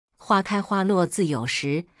花开花落自有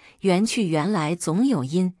时，缘去缘来总有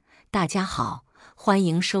因。大家好，欢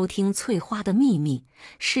迎收听翠花的秘密。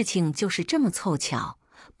事情就是这么凑巧，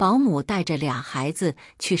保姆带着俩孩子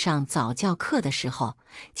去上早教课的时候，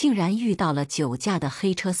竟然遇到了酒驾的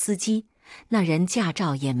黑车司机。那人驾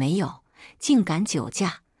照也没有，竟敢酒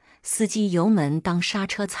驾。司机油门当刹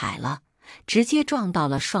车踩了，直接撞到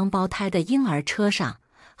了双胞胎的婴儿车上，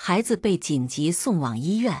孩子被紧急送往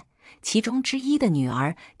医院。其中之一的女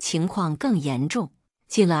儿情况更严重，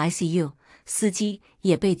进了 ICU， 司机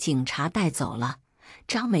也被警察带走了。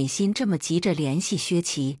张美心这么急着联系薛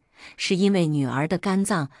琪，是因为女儿的肝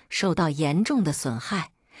脏受到严重的损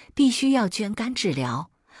害，必须要捐肝治疗。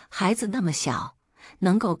孩子那么小，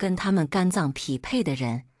能够跟他们肝脏匹配的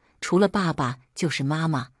人，除了爸爸就是妈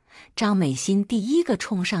妈。张美心第一个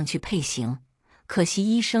冲上去配型，可惜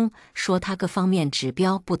医生说她各方面指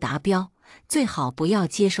标不达标，最好不要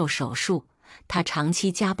接受手术。他长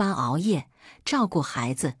期加班熬夜，照顾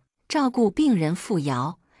孩子，照顾病人傅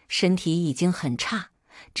瑶，身体已经很差。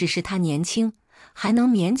只是他年轻，还能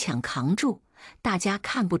勉强扛住，大家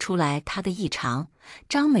看不出来他的异常。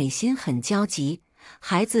张美心很焦急，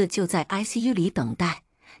孩子就在 ICU 里等待，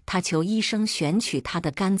他求医生选取他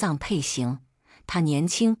的肝脏配型。他年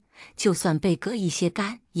轻，就算被割一些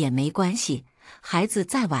肝也没关系，孩子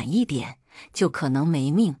再晚一点就可能没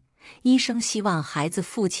命。医生希望孩子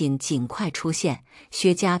父亲尽快出现，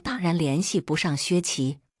薛家当然联系不上薛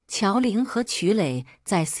琪。乔玲和曲磊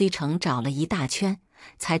在 C 城找了一大圈，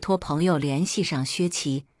才托朋友联系上薛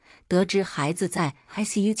琪。得知孩子在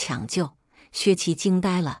ICU 抢救，薛琪惊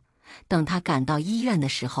呆了。等他赶到医院的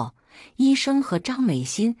时候，医生和张美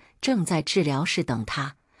心正在治疗室等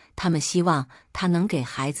他，他们希望他能给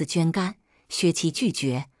孩子捐肝。薛琪拒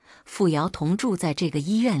绝，傅瑶同住在这个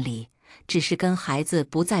医院里，只是跟孩子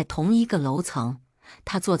不在同一个楼层。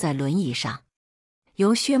他坐在轮椅上，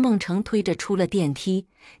由薛梦成推着出了电梯。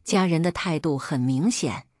家人的态度很明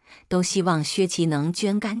显，都希望薛琪能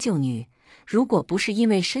捐肝救女。如果不是因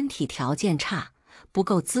为身体条件差，不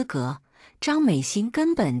够资格，张美心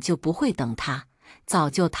根本就不会等他，早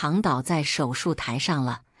就躺倒在手术台上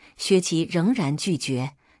了。薛琪仍然拒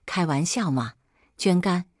绝。开玩笑嘛，捐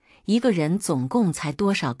肝，一个人总共才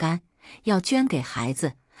多少肝？要捐给孩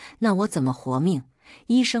子，那我怎么活命？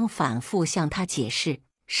医生反复向他解释，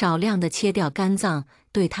少量的切掉肝脏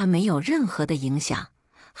对他没有任何的影响。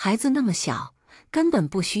孩子那么小，根本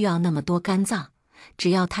不需要那么多肝脏，只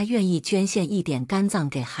要他愿意捐献一点肝脏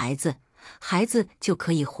给孩子，孩子就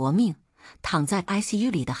可以活命。躺在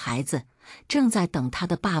ICU 里的孩子正在等他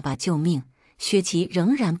的爸爸救命。薛琪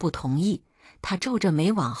仍然不同意，他皱着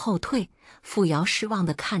眉往后退。傅瑶失望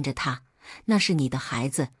地看着他，那是你的孩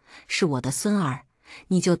子，是我的孙儿，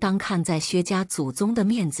你就当看在薛家祖宗的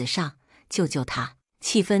面子上救救他。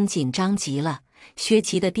气氛紧张极了。薛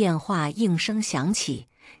琪的电话应声响起，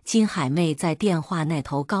金海妹在电话那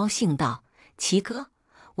头高兴道：琪哥，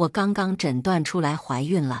我刚刚诊断出来怀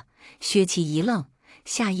孕了。薛琪一愣，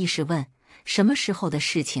下意识问：什么时候的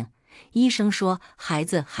事情？医生说孩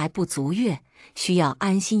子还不足月，需要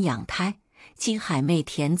安心养胎。金海妹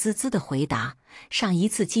甜滋滋地回答。上一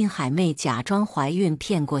次金海妹假装怀孕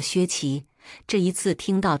骗过薛琪，这一次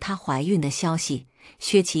听到她怀孕的消息，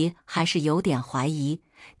薛琪还是有点怀疑。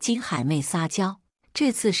金海妹撒娇，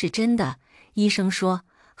这次是真的，医生说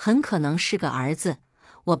很可能是个儿子，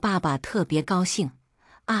我爸爸特别高兴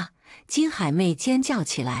啊！金海妹尖叫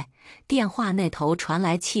起来。电话那头传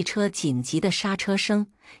来汽车紧急的刹车声，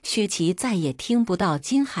薛琪再也听不到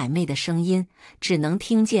金海妹的声音，只能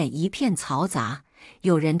听见一片嘈杂。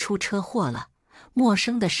有人出车祸了。陌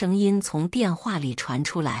生的声音从电话里传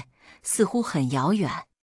出来，似乎很遥远。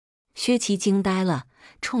薛琪惊呆了，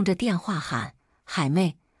冲着电话喊：海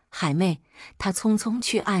妹，海妹！他匆匆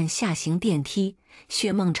去按下行电梯。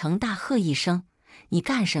薛梦成大喝一声：你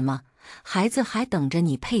干什么？孩子还等着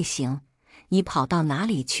你配型，你跑到哪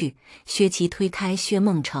里去？薛琪推开薛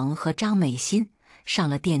梦成和张美心，上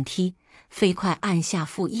了电梯，飞快按下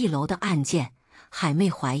负1楼的按键。海妹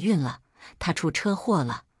怀孕了，她出车祸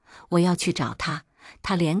了，我要去找她。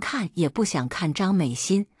他连看也不想看张美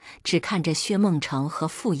心，只看着薛梦成和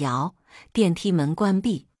傅瑶。电梯门关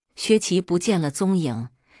闭，薛琪不见了踪影。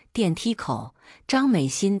电梯口，张美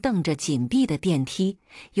心瞪着紧闭的电梯，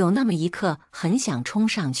有那么一刻很想冲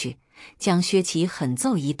上去，将薛琪狠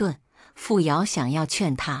揍一顿。傅瑶想要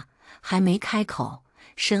劝他，还没开口，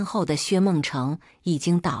身后的薛梦成已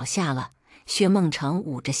经倒下了。薛梦成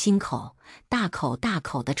捂着心口，大口大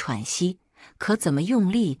口地喘息，可怎么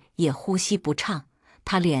用力也呼吸不畅。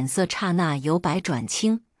他脸色刹那由白转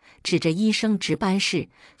青，指着医生值班室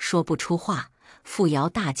说不出话。傅瑶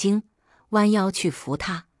大惊，弯腰去扶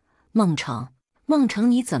他。梦成，梦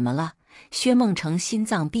成你怎么了？薛梦成心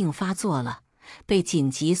脏病发作了，被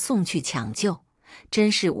紧急送去抢救。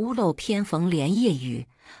真是屋漏偏逢连夜雨，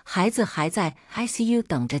孩子还在 ICU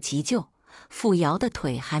等着急救，傅瑶的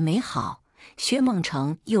腿还没好，薛梦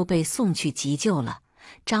成又被送去急救了。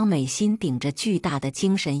张美心顶着巨大的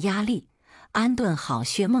精神压力，安顿好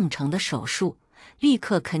薛梦成的手术，立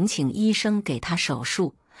刻恳请医生给他手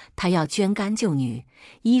术。他要捐肝救女，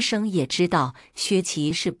医生也知道薛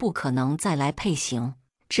琪是不可能再来配型，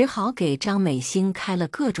只好给张美心开了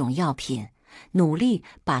各种药品，努力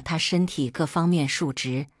把她身体各方面数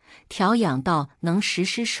值调养到能实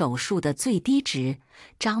施手术的最低值。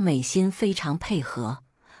张美心非常配合，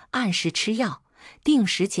按时吃药，定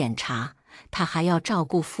时检查。她还要照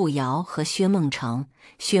顾傅瑶和薛梦成。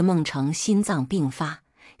薛梦成心脏病发，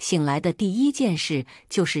醒来的第一件事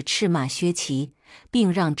就是斥骂薛琪，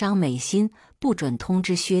并让张美心不准通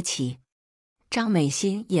知薛琪。张美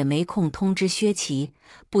心也没空通知薛琪，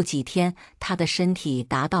不几天，她的身体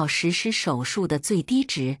达到实施手术的最低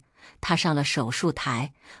值。她上了手术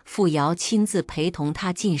台，傅瑶亲自陪同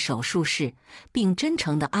她进手术室，并真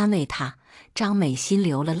诚地安慰她。张美心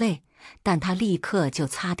流了泪，但她立刻就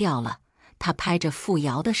擦掉了。她拍着傅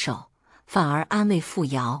瑶的手，反而安慰傅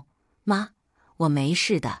瑶：“妈，我没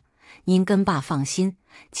事的，您跟爸放心。”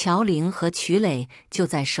乔玲和曲磊就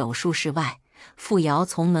在手术室外。傅瑶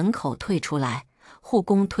从门口退出来，护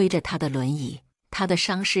工推着她的轮椅，她的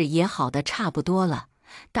伤势也好得差不多了，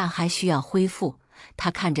但还需要恢复。她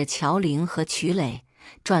看着乔玲和曲磊，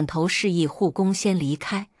转头示意护工先离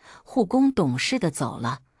开。护工懂事地走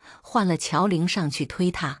了，换了乔玲上去推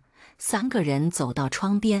她。三个人走到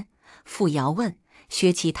窗边，傅瑶问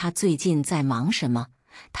薛琪他最近在忙什么。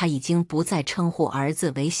他已经不再称呼儿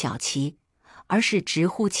子为小琪，而是直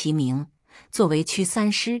呼其名。作为区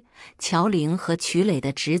三师，乔玲和曲磊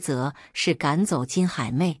的职责是赶走金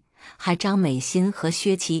海妹，还张美心和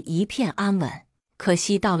薛琪一片安稳。可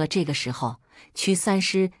惜到了这个时候，区三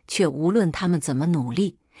师却无论他们怎么努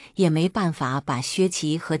力，也没办法把薛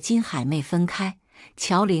琪和金海妹分开。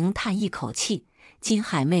乔玲叹一口气，金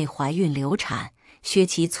海妹怀孕流产，薛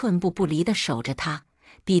琪寸步不离地守着她，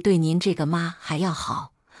比对您这个妈还要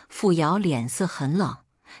好。傅瑶脸色很冷，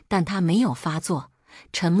但她没有发作，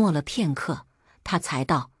沉默了片刻，她才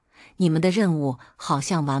道：“你们的任务好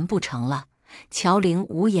像完不成了。”乔玲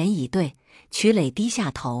无言以对，曲磊低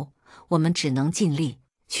下头：“我们只能尽力。”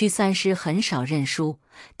区三师很少认输，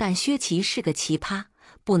但薛琪是个奇葩，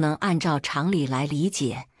不能按照常理来理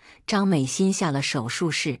解。张美心下了手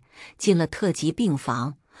术室，进了特级病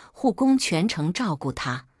房，护工全程照顾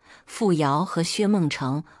她。傅瑶和薛梦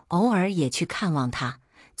成偶尔也去看望她。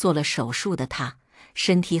做了手术的她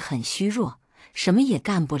身体很虚弱，什么也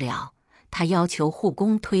干不了。她要求护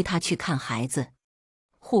工推她去看孩子，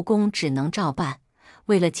护工只能照办，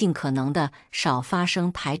为了尽可能的少发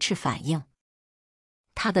生排斥反应。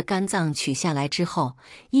她的肝脏取下来之后，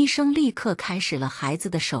医生立刻开始了孩子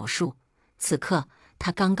的手术。此刻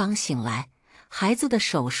她刚刚醒来，孩子的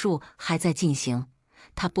手术还在进行。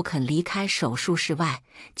她不肯离开手术室外，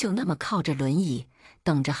就那么靠着轮椅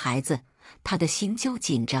等着孩子。她的心揪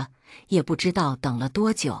紧着，也不知道等了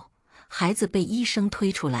多久。孩子被医生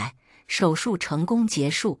推出来，手术成功结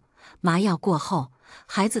束。麻药过后，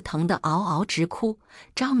孩子疼得嗷嗷直哭。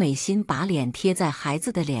张美心把脸贴在孩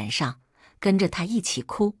子的脸上，跟着他一起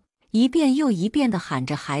哭，一遍又一遍地喊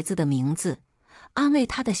着孩子的名字，安慰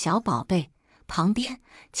他的小宝贝。旁边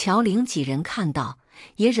乔玲几人看到，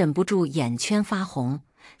也忍不住眼圈发红。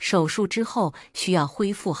手术之后需要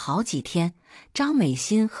恢复好几天，张美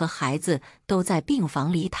心和孩子都在病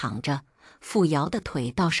房里躺着。傅瑶的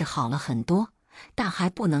腿倒是好了很多，但还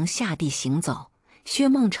不能下地行走。薛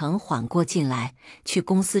梦成缓过劲来，去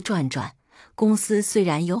公司转转。公司虽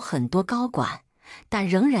然有很多高管，但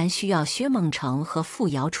仍然需要薛梦成和傅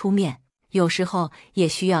瑶出面，有时候也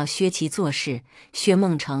需要薛琪做事。薛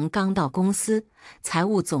梦成刚到公司，财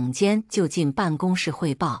务总监就进办公室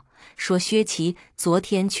汇报，说薛琪昨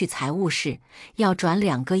天去财务室要转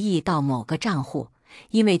2个亿到某个账户，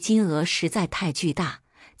因为金额实在太巨大，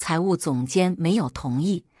财务总监没有同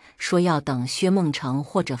意，说要等薛梦成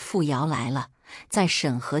或者傅瑶来了再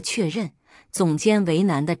审核确认。总监为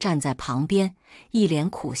难地站在旁边，一脸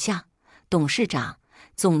苦相：“董事长，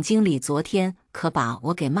总经理昨天可把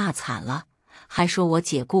我给骂惨了，还说我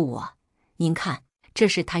解雇我。您看，这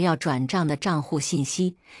是他要转账的账户信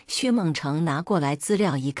息。”薛梦成拿过来资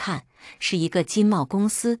料一看，是一个金茂公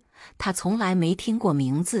司，他从来没听过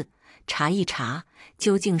名字，查一查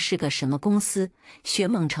究竟是个什么公司。薛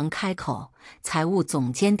梦成开口，财务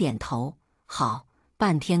总监点头：“好。”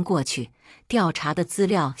半天过去，调查的资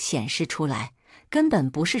料显示出来，根本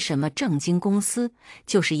不是什么正经公司，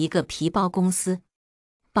就是一个皮包公司。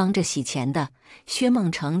帮着洗钱的薛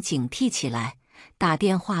梦成警惕起来，打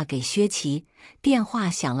电话给薛琪，电话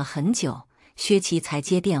响了很久，薛琪才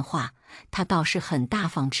接电话。他倒是很大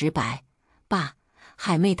方直白：“爸，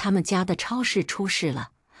海妹他们家的超市出事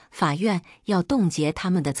了，法院要冻结他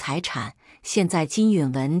们的财产，现在金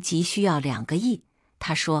允文急需要2个亿。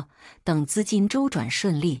他说等资金周转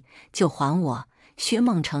顺利就还我。”薛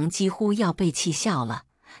梦成几乎要被气笑了。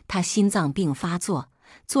他心脏病发作，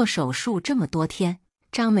做手术这么多天，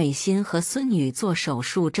张美心和孙女做手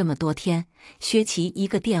术这么多天，薛琪一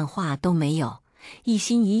个电话都没有，一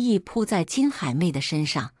心一意扑在金海妹的身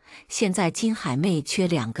上。现在金海妹缺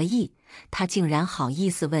2个亿，他竟然好意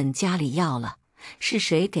思问家里要了，是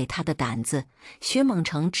谁给他的胆子？薛梦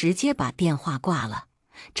成直接把电话挂了。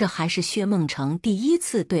这还是薛梦成第一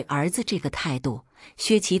次对儿子这个态度。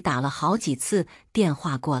薛琪打了好几次电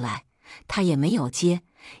话过来，他也没有接。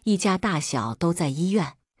一家大小都在医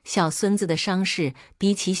院，小孙子的伤势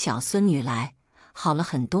比起小孙女来好了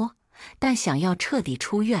很多，但想要彻底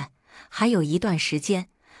出院还有一段时间。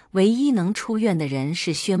唯一能出院的人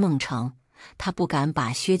是薛梦成，他不敢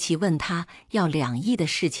把薛琪问他要2亿的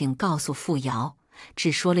事情告诉傅瑶，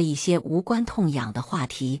只说了一些无关痛痒的话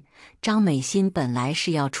题。张美心本来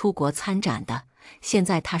是要出国参展的，现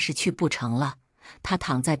在她是去不成了。她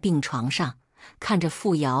躺在病床上，看着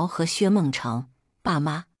傅瑶和薛梦成：“爸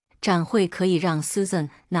妈，展会可以让 Susan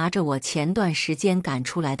拿着我前段时间赶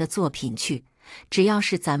出来的作品去，只要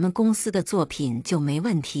是咱们公司的作品就没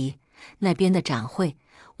问题。那边的展会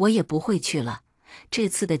我也不会去了。这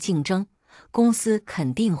次的竞争，公司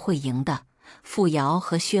肯定会赢的。”傅瑶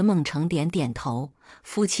和薛梦成点点头，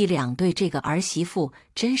夫妻俩对这个儿媳妇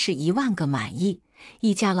真是10000个满意。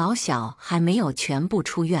一家老小还没有全部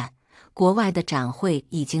出院，国外的展会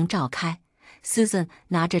已经召开。Susan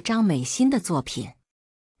拿着张美心的作品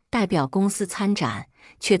代表公司参展，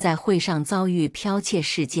却在会上遭遇剽窃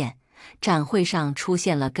事件。展会上出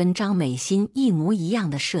现了跟张美心一模一样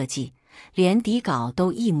的设计，连底稿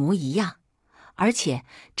都一模一样。而且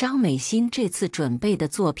张美心这次准备的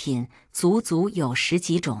作品足足有10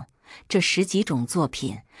几种，这10几种作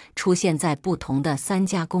品出现在不同的3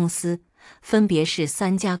家公司，分别是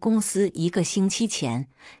3家公司1个星期前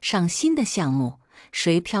上新的项目。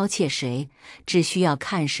谁剽窃谁，只需要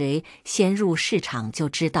看谁先入市场就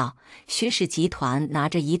知道。薛氏集团拿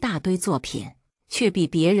着一大堆作品，却比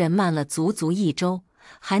别人慢了足足1周，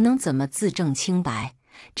还能怎么自证清白？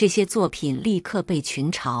这些作品立刻被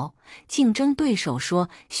群嘲，竞争对手说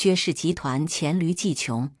薛氏集团黔驴技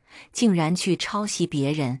穷，竟然去抄袭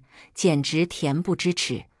别人，简直恬不知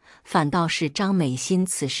耻。反倒是张美心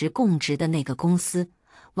此时供职的那个公司，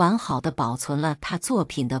完好的保存了她作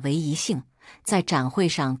品的唯一性，在展会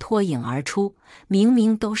上脱颖而出。明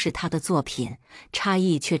明都是她的作品，差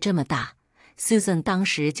异却这么大。Susan 当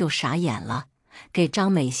时就傻眼了，给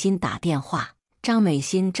张美心打电话。张美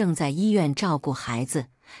心正在医院照顾孩子，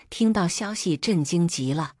听到消息震惊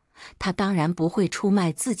极了。她当然不会出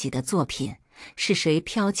卖自己的作品，是谁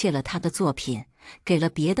剽窃了她的作品，给了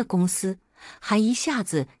别的公司，还一下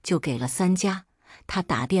子就给了3家。她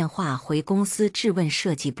打电话回公司质问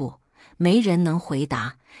设计部，没人能回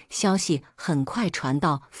答。消息很快传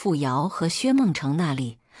到傅瑶和薛梦成那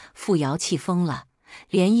里，傅瑶气疯了，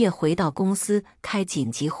连夜回到公司开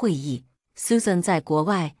紧急会议。Susan 在国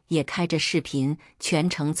外也开着视频，全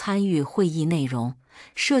程参与会议内容。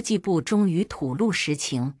设计部终于吐露实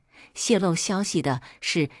情，泄露消息的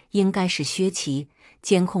应该是薛琪。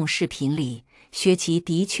监控视频里，薛琪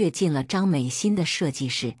的确进了张美心的设计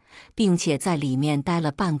室，并且在里面待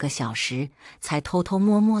了半个小时，才偷偷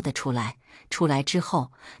摸摸的出来。出来之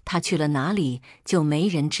后，他去了哪里就没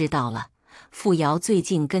人知道了。傅瑶最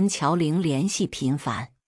近跟乔玲联系频繁，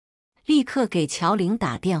立刻给乔玲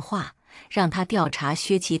打电话，让他调查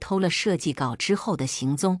薛琪偷了设计稿之后的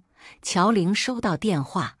行踪。乔玲收到电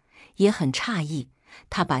话也很诧异，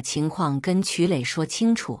他把情况跟曲磊说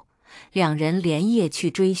清楚，两人连夜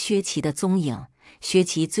去追薛琪的踪影。薛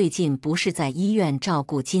琪最近不是在医院照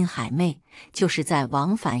顾金海妹，就是在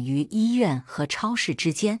往返于医院和超市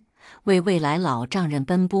之间，为未来老丈人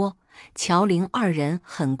奔波。乔玲2人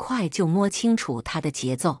很快就摸清楚他的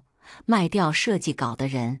节奏，卖掉设计稿的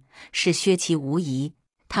人是薛琪无疑。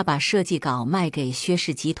他把设计稿卖给薛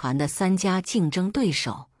氏集团的3家竞争对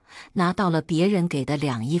手，拿到了别人给的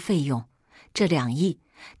2亿费用。这2亿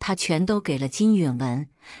他全都给了金允文，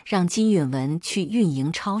让金允文去运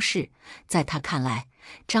营超市。在他看来，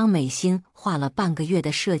张美心画了半个月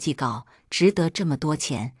的设计稿值得这么多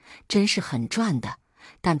钱，真是很赚的。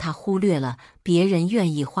但他忽略了别人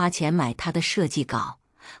愿意花钱买他的设计稿，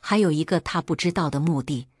还有一个他不知道的目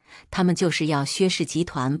的，他们就是要薛氏集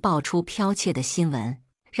团爆出剽窃的新闻，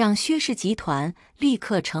让薛氏集团立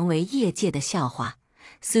刻成为业界的笑话。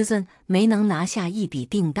Susan 没能拿下一笔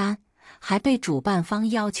订单，还被主办方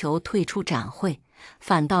要求退出展会，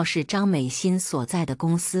反倒是张美心所在的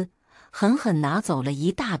公司狠狠拿走了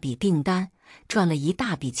一大笔订单，赚了一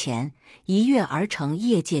大笔钱，一跃而成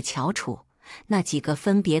业界翘楚。那几个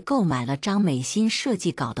分别购买了张美心设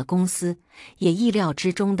计稿的公司，也意料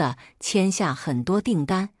之中的签下很多订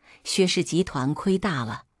单。薛氏集团亏大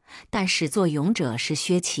了，但始作俑者是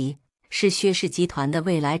薛琪，是薛氏集团的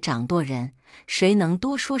未来掌舵人，谁能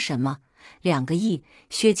多说什么？2个亿，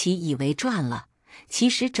薛琪以为赚了，其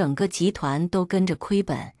实整个集团都跟着亏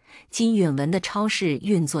本。金允文的超市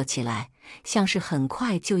运作起来，像是很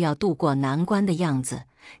快就要渡过难关的样子。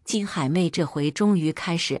金海妹这回终于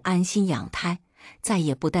开始安心养胎，再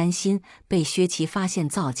也不担心被薛琪发现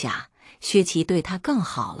造假，薛琪对她更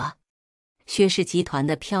好了。薛氏集团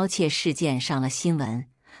的剽窃事件上了新闻，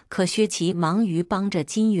可薛琪忙于帮着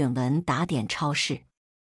金允文打点超市，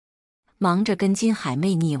忙着跟金海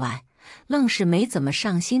妹腻歪，愣是没怎么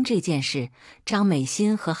上心这件事。张美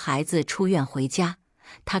心和孩子出院回家，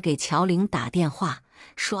她给乔玲打电话，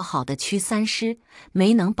说好的驱三尸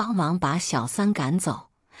没能帮忙把小三赶走，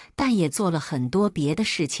但也做了很多别的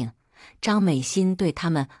事情。张美心对他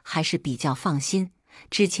们还是比较放心。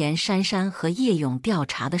之前珊珊和叶勇调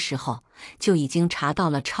查的时候，就已经查到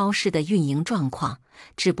了超市的运营状况，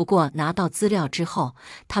只不过拿到资料之后，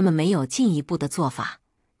他们没有进一步的做法。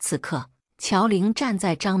此刻，乔玲站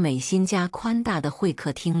在张美心家宽大的会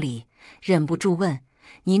客厅里，忍不住问：“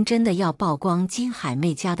您真的要曝光金海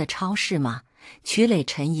妹家的超市吗？”曲磊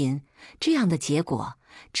沉吟，这样的结果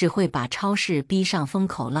只会把超市逼上风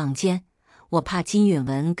口浪尖。我怕金允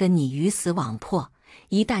文跟你鱼死网破，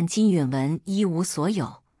一旦金允文一无所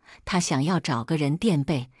有，他想要找个人垫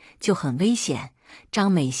背就很危险。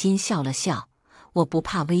张美心笑了笑：“我不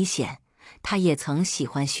怕危险，他也曾喜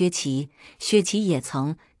欢薛琪，薛琪也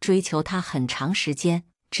曾追求他很长时间，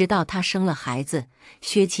直到他生了孩子。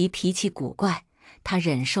薛琪脾气古怪，他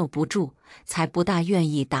忍受不住，才不大愿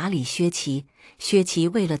意搭理薛琪。薛琪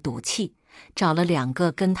为了赌气，找了2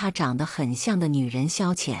个跟他长得很像的女人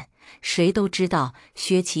消遣。谁都知道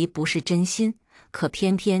薛琪不是真心，可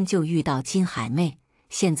偏偏就遇到金海妹。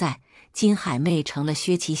现在金海妹成了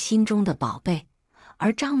薛琪心中的宝贝，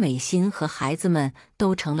而张美心和孩子们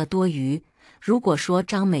都成了多余。如果说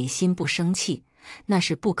张美心不生气，那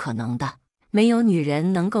是不可能的。没有女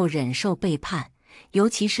人能够忍受背叛，尤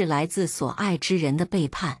其是来自所爱之人的背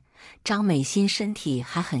叛。张美心身体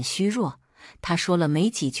还很虚弱，她说了没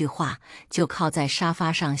几句话，就靠在沙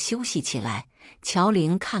发上休息起来。乔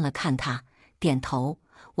玲看了看她，点头：“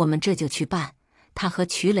我们这就去办。”她和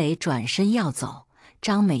曲磊转身要走，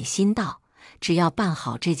张美心道：“只要办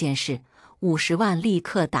好这件事，50万立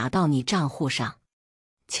刻打到你账户上。”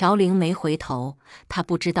乔玲没回头，她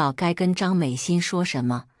不知道该跟张美心说什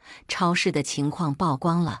么。超市的情况曝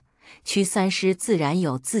光了，驱三尸自然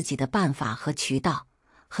有自己的办法和渠道。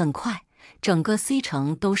很快，整个 C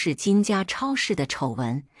城都是金家超市的丑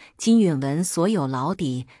闻，金允文所有老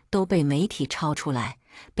底都被媒体抄出来，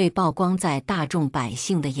被曝光在大众百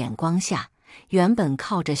姓的眼光下。原本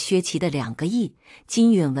靠着薛琪的2个亿，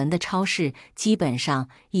金允文的超市基本上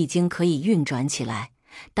已经可以运转起来，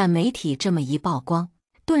但媒体这么一曝光，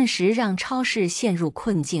顿时让超市陷入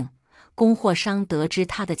困境。供货商得知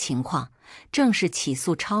他的情况，正式起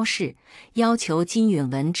诉超市，要求金允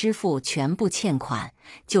文支付全部欠款。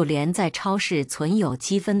就连在超市存有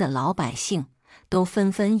积分的老百姓都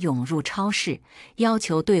纷纷涌入超市，要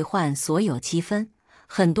求兑换所有积分。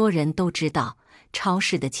很多人都知道，超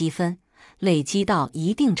市的积分累积到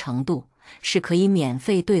一定程度是可以免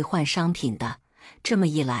费兑换商品的。这么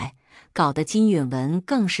一来，搞得金允文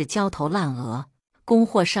更是焦头烂额。供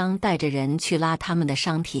货商带着人去拉他们的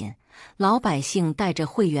商品，老百姓带着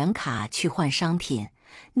会员卡去换商品，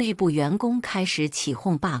内部员工开始起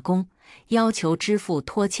哄罢工，要求支付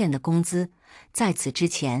拖欠的工资。在此之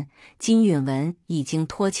前，金允文已经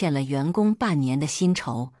拖欠了员工半年的薪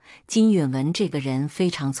酬。金允文这个人非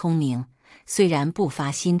常聪明，虽然不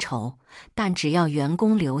发薪酬，但只要员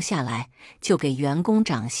工留下来，就给员工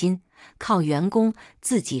涨薪，靠员工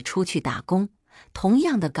自己出去打工。同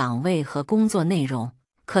样的岗位和工作内容，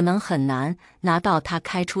可能很难拿到他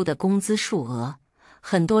开出的工资数额。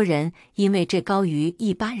很多人因为这高于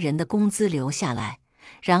一般人的工资留下来，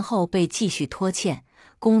然后被继续拖欠，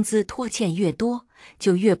工资拖欠越多，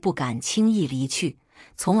就越不敢轻易离去，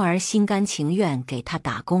从而心甘情愿给他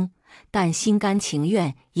打工。但心甘情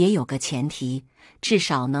愿也有个前提，至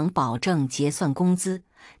少能保证结算工资。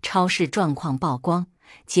超市状况曝光，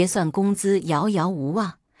结算工资遥遥无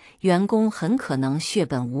望，员工很可能血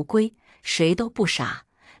本无归。谁都不傻，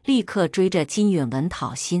立刻追着金允文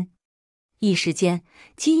讨薪。一时间，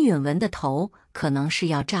金允文的头可能是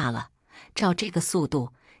要炸了。照这个速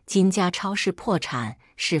度，金家超市破产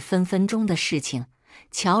是分分钟的事情。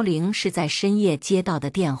乔玲是在深夜接到的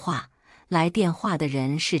电话，来电话的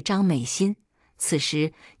人是张美心。此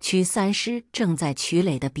时，曲三师正在曲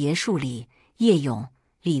磊的别墅里，叶勇、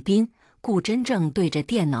李斌、顾真正对着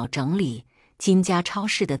电脑整理金家超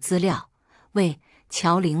市的资料。喂，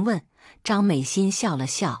乔玲问。张美心笑了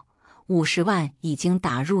笑，50万已经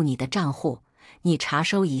打入你的账户，你查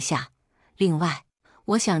收一下。另外，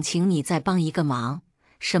我想请你再帮一个忙。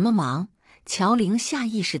什么忙？乔玲下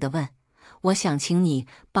意识地问。我想请你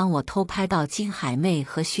帮我偷拍到金海妹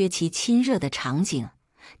和薛琪亲热的场景，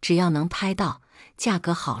只要能拍到，价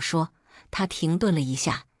格好说。他停顿了一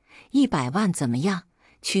下，100万怎么样？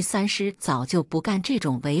曲三师早就不干这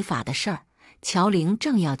种违法的事儿。乔玲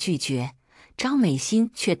正要拒绝，张美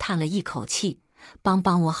心却叹了一口气：帮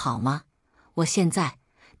帮我好吗？我现在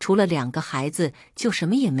除了2个孩子就什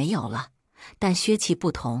么也没有了。但薛琪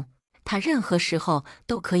不同，他任何时候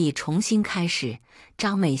都可以重新开始。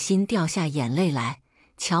张美心掉下眼泪来。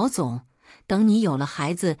乔总，等你有了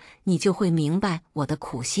孩子，你就会明白我的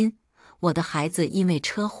苦心。我的孩子因为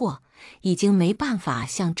车祸，已经没办法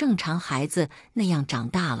像正常孩子那样长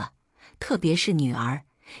大了，特别是女儿，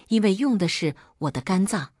因为用的是我的肝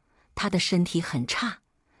脏，她的身体很差。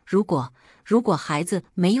如果孩子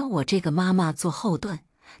没有我这个妈妈做后盾，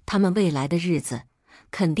他们未来的日子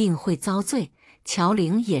肯定会遭罪。乔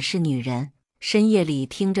玲也是女人，深夜里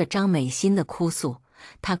听着张美心的哭诉，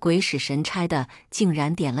她鬼使神差的竟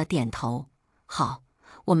然点了点头。好，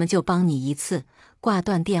我们就帮你一次。挂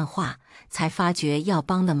断电话，才发觉要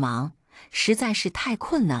帮的忙实在是太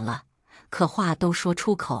困难了，可话都说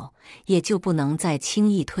出口，也就不能再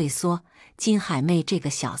轻易退缩。金海妹这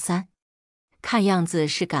个小三，看样子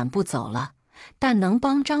是赶不走了，但能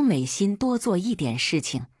帮张美心多做一点事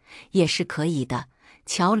情，也是可以的。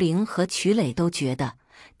乔玲和曲磊都觉得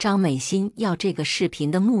张美心要这个视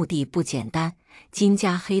频的目的不简单，金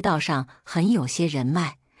家黑道上很有些人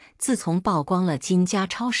脉。自从曝光了金家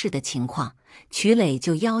超市的情况，曲磊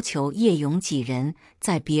就要求叶勇几人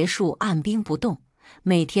在别墅按兵不动，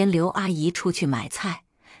每天刘阿姨出去买菜，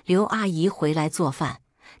刘阿姨回来做饭，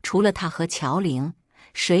除了他和乔玲，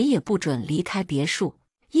谁也不准离开别墅。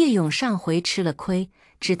叶勇上回吃了亏，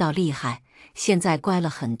知道厉害，现在乖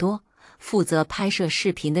了很多。负责拍摄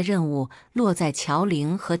视频的任务落在乔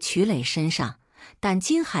玲和曲磊身上，但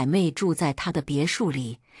金海妹住在他的别墅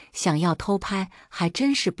里，想要偷拍还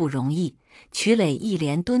真是不容易。曲磊一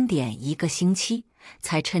连蹲点1个星期，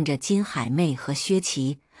才趁着金海妹和薛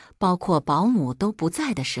琪，包括保姆都不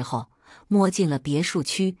在的时候，摸进了别墅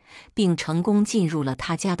区，并成功进入了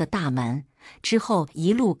他家的大门。之后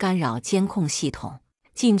一路干扰监控系统，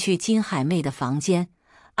进去金海妹的房间，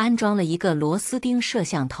安装了一个螺丝钉摄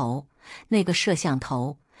像头。那个摄像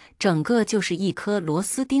头整个就是一颗螺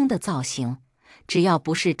丝钉的造型，只要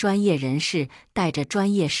不是专业人士带着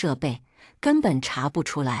专业设备，根本查不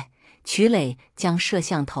出来。曲磊将摄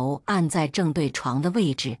像头按在正对床的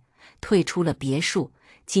位置，退出了别墅。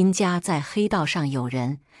金家在黑道上有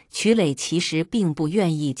人，曲磊其实并不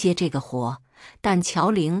愿意接这个活，但乔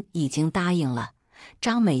玲已经答应了。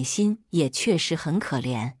张美心也确实很可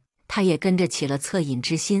怜，她也跟着起了恻隐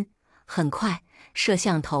之心。很快，摄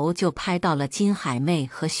像头就拍到了金海妹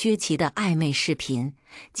和薛琪的暧昧视频。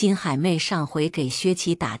金海妹上回给薛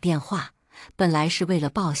琪打电话，本来是为了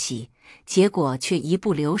报喜，结果却一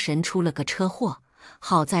不留神出了个车祸。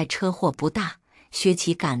好在车祸不大，薛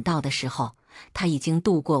琪赶到的时候，她已经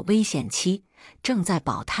度过危险期，正在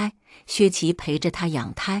保胎。薛琪陪着她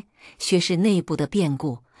养胎，薛氏内部的变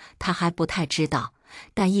故，她还不太知道。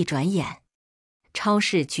但一转眼，超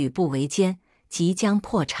市举步维艰，即将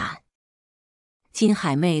破产。金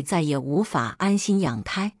海妹再也无法安心养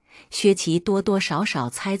胎，薛琪多多少少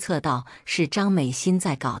猜测到是张美心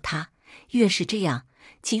在搞她。越是这样，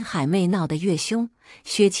金海妹闹得越凶，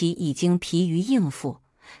薛琪已经疲于应付。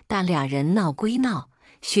但俩人闹归闹，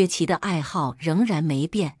薛琪的爱好仍然没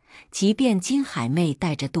变，即便金海妹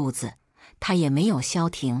带着肚子，她也没有消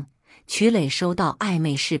停。曲磊收到暧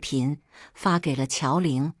昧视频，发给了乔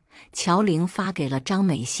玲，乔玲发给了张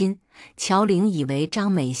美心。乔玲以为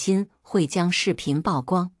张美心会将视频曝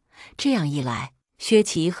光，这样一来，薛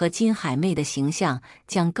琪和金海妹的形象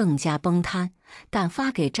将更加崩塌。但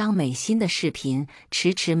发给张美心的视频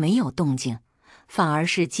迟迟没有动静，反而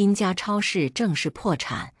是金家超市正式破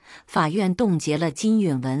产，法院冻结了金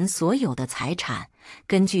允文所有的财产。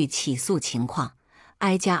根据起诉情况，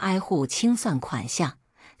挨家挨户清算款项。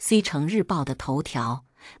C 城日报的头条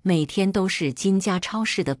每天都是金家超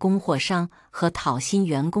市的供货商和讨薪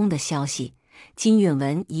员工的消息。金允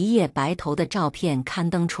文一夜白头的照片刊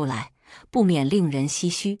登出来，不免令人唏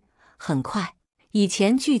嘘。很快，以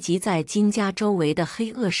前聚集在金家周围的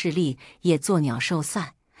黑恶势力也作鸟兽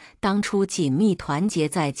散。当初紧密团结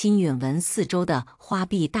在金允文四周的花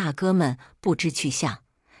臂大哥们不知去向，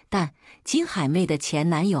但金海妹的前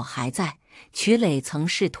男友还在。曲磊曾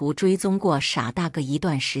试图追踪过傻大个一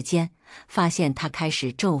段时间，发现他开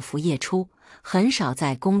始昼伏夜出，很少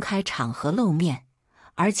在公开场合露面，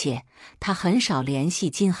而且他很少联系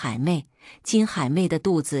金海妹。金海妹的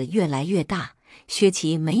肚子越来越大，薛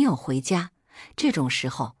琪没有回家。这种时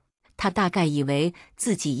候，他大概以为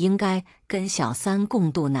自己应该跟小三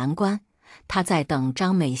共度难关。他在等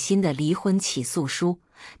张美心的离婚起诉书，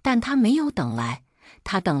但他没有等来，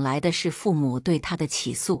他等来的是父母对他的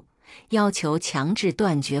起诉，要求强制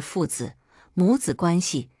断绝父子母子关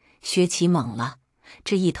系。薛琪懵了，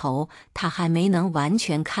这一头他还没能完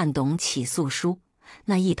全看懂起诉书，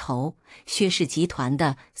那一头薛氏集团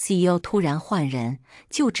的 CEO 突然换人，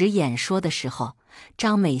就职演说的时候，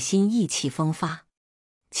张美心意气风发，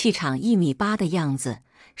气场1.8米的样子，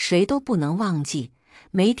谁都不能忘记。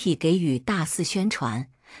媒体给予大肆宣传，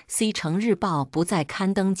 C 城日报不再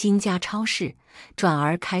刊登金家超市，转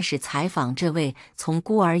而开始采访这位从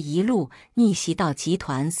孤儿一路逆袭到集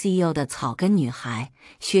团 CEO 的草根女孩。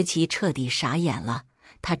薛琪彻底傻眼了，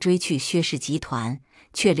她追去薛氏集团，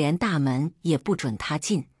却连大门也不准她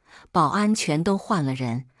进，保安全都换了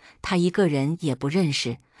人，她一个人也不认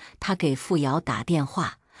识。她给傅瑶打电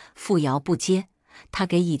话，傅瑶不接，她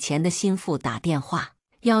给以前的心腹打电话，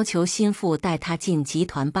要求心腹带她进集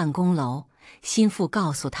团办公楼。心腹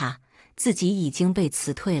告诉他自己已经被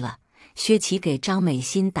辞退了。薛琪给张美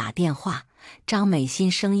心打电话，张美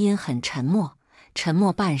心声音很沉默，沉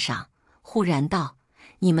默半晌，忽然道：“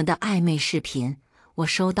你们的暧昧视频我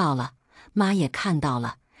收到了，妈也看到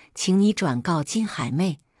了，请你转告金海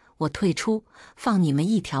妹，我退出，放你们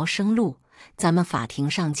一条生路，咱们法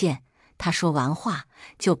庭上见。”他说完话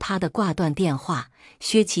就啪地挂断电话。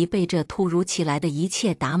薛琪被这突如其来的一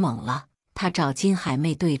切打懵了，他找金海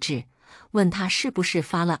妹对峙，问他是不是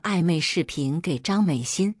发了暧昧视频给张美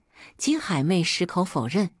心。金海妹矢口否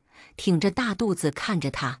认，挺着大肚子看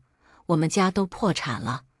着他：“我们家都破产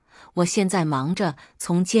了，我现在忙着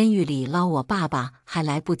从监狱里捞我爸爸还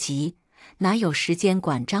来不及，哪有时间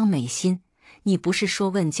管张美心？你不是说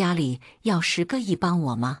问家里要10个亿帮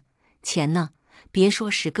我吗？钱呢？别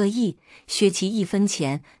说10个亿，薛琪1分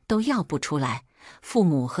钱都要不出来。父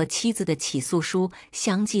母和妻子的起诉书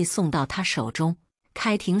相继送到他手中，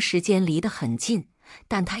开庭时间离得很近，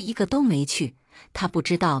但他一个都没去。他不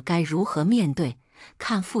知道该如何面对。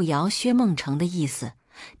看傅瑶、薛梦成的意思，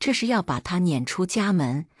这是要把他撵出家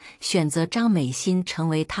门，选择张美心成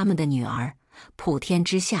为他们的女儿。普天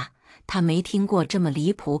之下，他没听过这么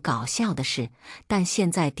离谱搞笑的事，但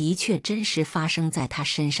现在的确真实发生在他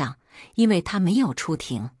身上，因为他没有出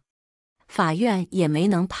庭，法院也没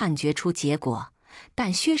能判决出结果。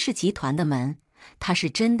但薛氏集团的门，他是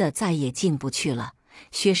真的再也进不去了。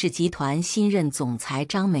薛氏集团新任总裁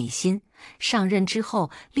张美心上任之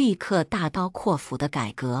后，立刻大刀阔斧的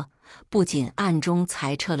改革，不仅暗中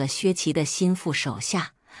裁撤了薛琪的心腹手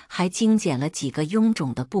下，还精简了几个臃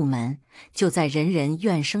肿的部门。就在人人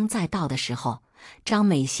怨声载道的时候，张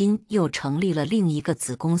美心又成立了另一个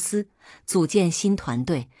子公司，组建新团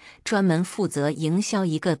队，专门负责营销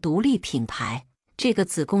一个独立品牌。这个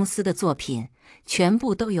子公司的作品全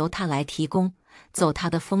部都由他来提供，走他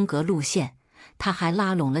的风格路线。他还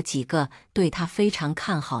拉拢了几个对他非常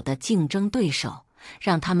看好的竞争对手，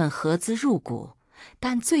让他们合资入股，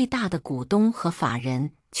但最大的股东和法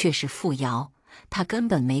人却是傅瑶，他根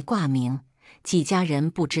本没挂名。几家人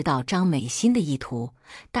不知道张美心的意图，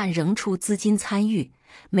但仍出资金参与。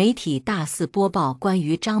媒体大肆播报关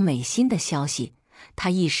于张美心的消息，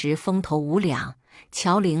他一时风头无两。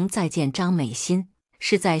乔玲再见张美心，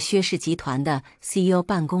是在薛氏集团的 CEO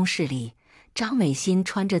办公室里。张美心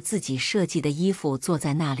穿着自己设计的衣服坐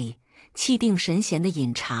在那里，气定神闲地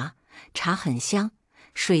饮茶，茶很香，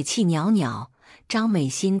水汽袅袅。张美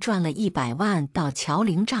心赚了100万到乔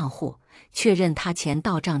玲账户，确认他钱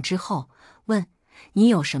到账之后，问：“你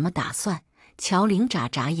有什么打算？”乔玲眨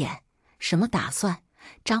眨眼：“什么打算？”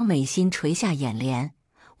张美心垂下眼帘：“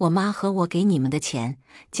我妈和我给你们的钱，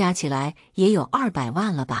加起来也有200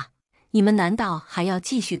万了吧？你们难道还要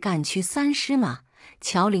继续干区3师吗？”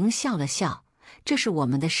乔玲笑了笑：“这是我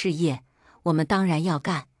们的事业，我们当然要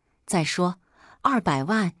干。再说，200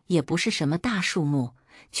万也不是什么大数目，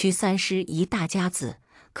区3师一大家子，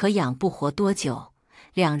可养不活多久。”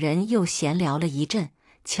两人又闲聊了一阵，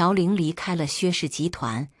乔玲离开了薛氏集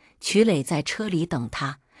团，曲磊在车里等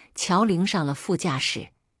他。乔玲上了副驾驶，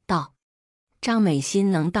道：“张美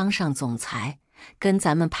心能当上总裁，跟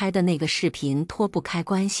咱们拍的那个视频脱不开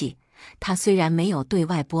关系。她虽然没有对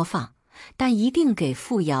外播放，但一定给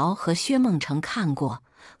付瑶和薛梦成看过。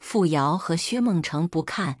付瑶和薛梦成不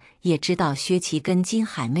看也知道薛琪跟金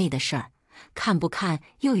海妹的事儿，看不看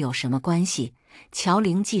又有什么关系？乔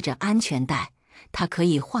玲系着安全带，她可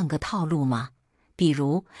以换个套路吗？比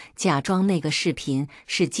如假装那个视频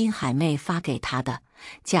是金海妹发给她的，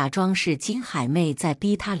假装是金海妹在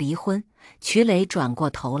逼她离婚。瞿磊转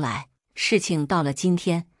过头来，事情到了今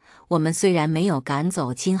天，我们虽然没有赶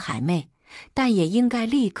走金海妹，但也应该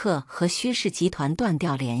立刻和薛氏集团断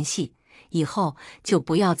掉联系，以后就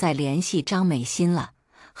不要再联系张美心了。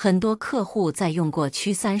很多客户在用过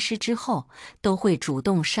屈三师之后，都会主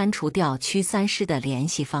动删除掉屈三师的联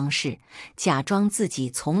系方式，假装自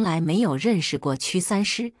己从来没有认识过屈三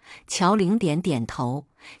师。乔玲点点头，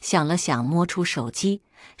想了想，摸出手机，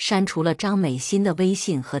删除了张美心的微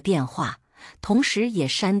信和电话，同时也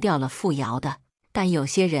删掉了付瑶的。但有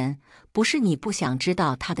些人，不是你不想知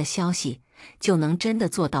道他的消息，就能真的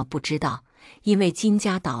做到不知道。因为金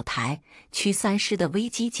家倒台，屈三师的危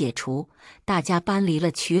机解除，大家搬离了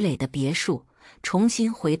瞿磊的别墅，重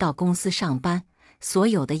新回到公司上班，所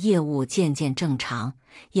有的业务渐渐正常，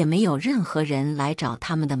也没有任何人来找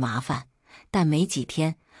他们的麻烦。但没几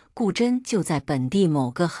天，顾真就在本地某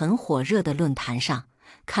个很火热的论坛上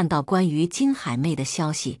看到关于金海妹的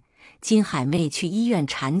消息。金海妹去医院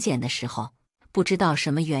产检的时候，不知道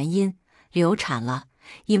什么原因流产了，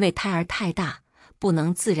因为胎儿太大，不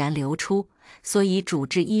能自然流出，所以主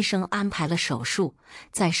治医生安排了手术。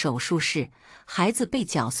在手术室，孩子被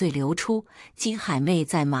绞碎流出，金海妹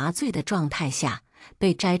在麻醉的状态下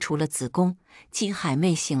被摘除了子宫。金海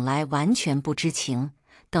妹醒来完全不知情，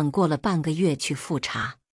等过了半个月去复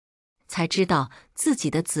查，才知道自己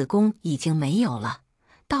的子宫已经没有了。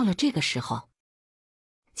到了这个时候，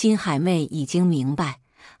金海妹已经明白，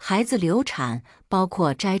孩子流产包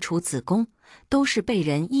括摘除子宫都是被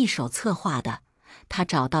人一手策划的。她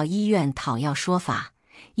找到医院讨要说法，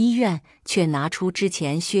医院却拿出之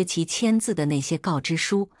前薛琪签字的那些告知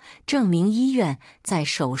书，证明医院在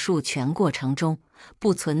手术全过程中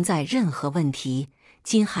不存在任何问题。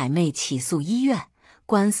金海妹起诉医院，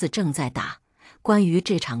官司正在打。关于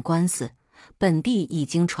这场官司，本地已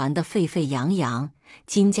经传得沸沸扬扬，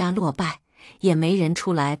金家落败，也没人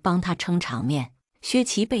出来帮他撑场面。薛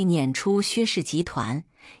琪被撵出薛氏集团，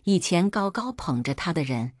以前高高捧着他的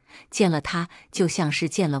人，见了他就像是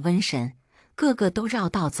见了瘟神，个个都绕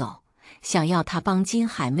道走，想要他帮金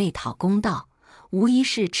海妹讨公道，无疑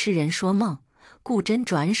是痴人说梦。顾真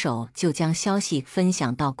转手就将消息分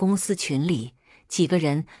享到公司群里，几个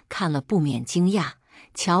人看了不免惊讶。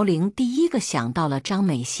乔玲第一个想到了张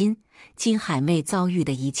美心，金海妹遭遇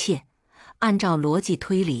的一切，按照逻辑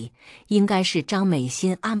推理，应该是张美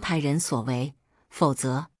心安排人所为，否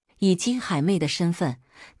则以金海妹的身份，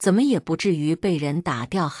怎么也不至于被人打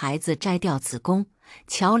掉孩子、摘掉子宫。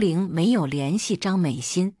乔玲没有联系张美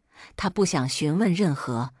心，她不想询问任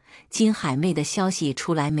何。金海妹的消息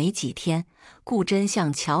出来没几天，顾真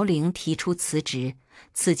向乔玲提出辞职。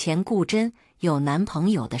此前顾真有男朋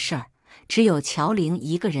友的事儿，只有乔玲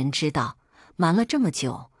一个人知道。瞒了这么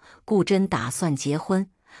久，顾真打算结婚，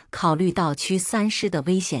考虑到屈三师的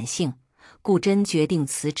危险性，顾真决定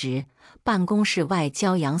辞职。办公室外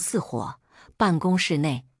骄阳似火，办公室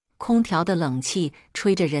内空调的冷气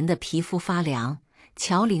吹着人的皮肤发凉。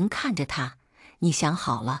乔玲看着他，你想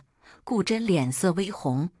好了？顾真脸色微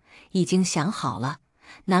红，已经想好了。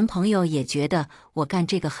男朋友也觉得我干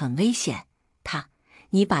这个很危险。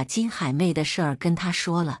你把金海妹的事儿跟他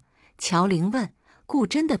说了？乔玲问。顾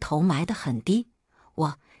真的头埋得很低。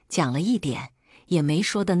我讲了一点，也没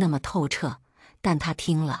说得那么透彻，但他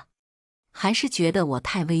听了，还是觉得我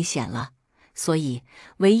太危险了。所以，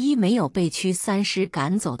唯一没有被屈三师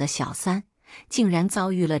赶走的小三，竟然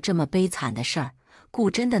遭遇了这么悲惨的事儿。顾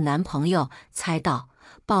真的男朋友猜到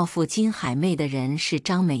报复金海妹的人是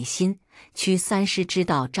张美心，屈三师知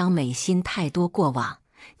道张美心太多过往，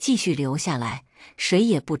继续留下来，谁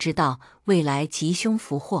也不知道未来吉凶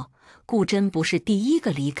福祸。顾真不是第一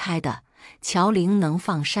个离开的，乔玲能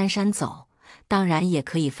放珊珊走，当然也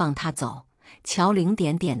可以放她走。乔玲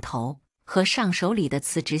点点头，和上手里的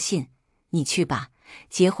辞职信，你去吧，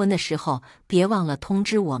结婚的时候别忘了通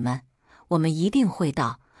知我们，我们一定会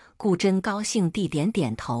到。顾真高兴地点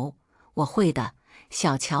点头，我会的。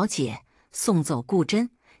小乔姐送走顾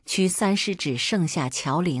真，屈三师只剩下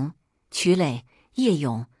乔玲、瞿磊、叶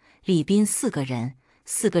勇、李斌四个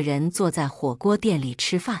人坐在火锅店里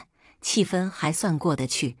吃饭，气氛还算过得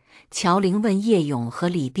去。乔玲问叶勇和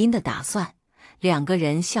李斌的打算，两个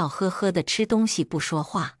人笑呵呵地吃东西不说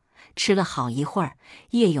话。吃了好一会儿，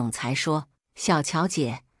叶勇才说：小乔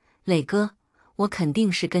姐，磊哥，我肯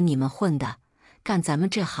定是跟你们混的，干咱们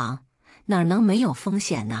这行哪能没有风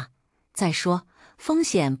险呢？再说，风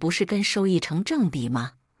险不是跟收益成正比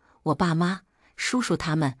吗？我爸妈、叔叔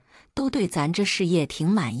他们都对咱这事业挺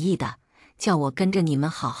满意的，叫我跟着你们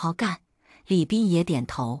好好干。李斌也点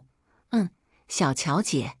头，小乔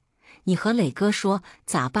姐，你和磊哥说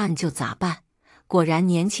咋办就咋办。果然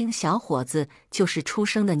年轻小伙子就是初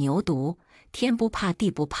生的牛犊，天不怕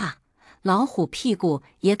地不怕，老虎屁股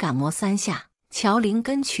也敢摸3下。乔玲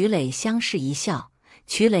跟曲磊相视一笑，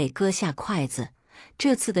曲磊搁下筷子。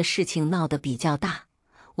这次的事情闹得比较大，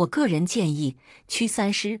我个人建议屈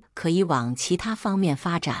三师可以往其他方面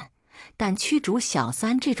发展，但驱逐小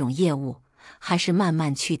三这种业务还是慢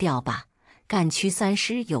慢去掉吧。干屈三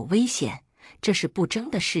师有危险，这是不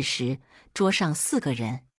争的事实。桌上4个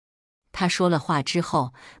人。他说了话之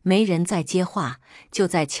后，没人再接话。就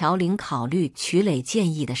在乔玲考虑曲磊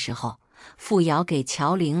建议的时候，傅瑶给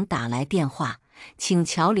乔玲打来电话，请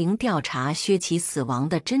乔玲调查薛琪死亡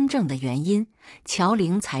的真正的原因。乔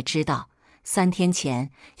玲才知道，3天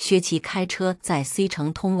前薛琪开车在 C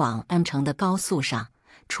城通往 M 城的高速上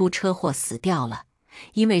出车祸死掉了。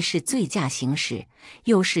因为是醉驾行驶，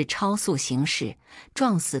又是超速行驶，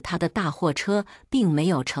撞死他的大货车并没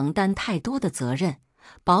有承担太多的责任。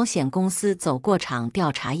保险公司走过场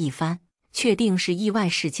调查一番，确定是意外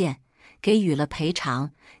事件，给予了赔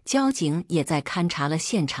偿。交警也在勘察了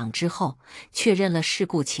现场之后，确认了事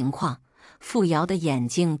故情况。傅瑶的眼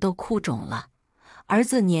睛都哭肿了，儿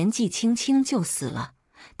子年纪轻轻就死了，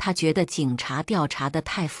他觉得警察调查得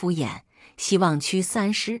太敷衍，希望屈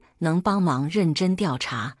三师能帮忙认真调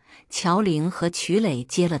查。乔玲和曲磊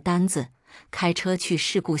接了单子，开车去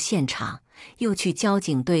事故现场，又去交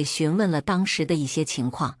警队询问了当时的一些情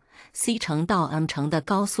况。C 城到 M 城的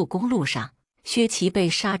高速公路上，薛琪被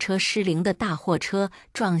刹车失灵的大货车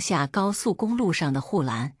撞下高速公路上的护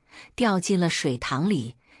栏，掉进了水塘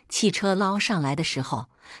里。汽车捞上来的时候，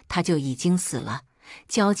他就已经死了。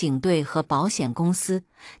交警队和保险公司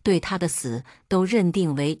对他的死都认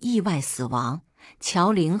定为意外死亡。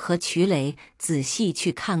乔玲和曲磊仔细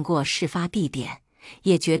去看过事发地点，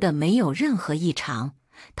也觉得没有任何异常。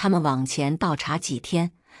他们往前倒查几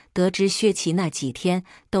天，得知薛琪那几天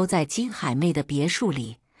都在金海妹的别墅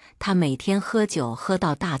里，他每天喝酒喝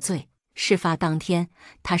到大醉。事发当天，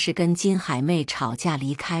他是跟金海妹吵架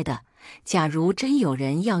离开的。假如真有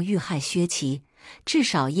人要遇害薛琪，至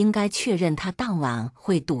少应该确认他当晚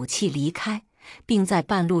会赌气离开，并在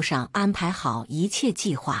半路上安排好一切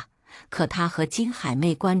计划。可他和金海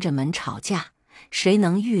妹关着门吵架，谁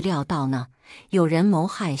能预料到呢？有人谋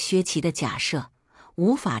害薛琪的假设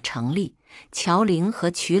无法成立。乔玲和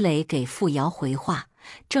曲磊给傅瑶回话，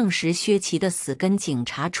证实薛琪的死跟警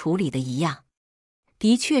察处理的一样，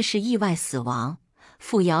的确是意外死亡。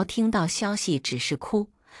傅瑶听到消息只是哭，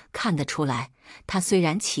看得出来，他虽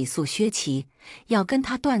然起诉薛琪，要跟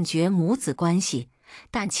他断绝母子关系，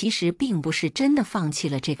但其实并不是真的放弃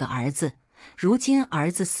了这个儿子。如今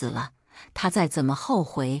儿子死了，他再怎么后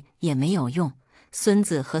悔也没有用，孙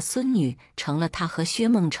子和孙女成了他和薛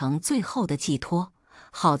梦成最后的寄托。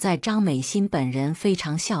好在张美心本人非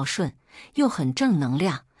常孝顺，又很正能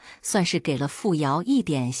量，算是给了傅瑶一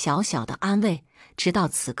点小小的安慰。直到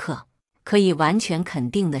此刻，可以完全肯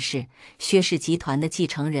定的是，薛氏集团的继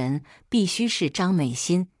承人必须是张美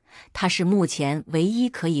心，她是目前唯一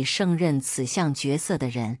可以胜任此项角色的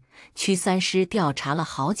人。屈三师调查了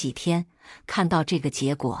好几天，看到这个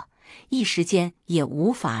结果，一时间也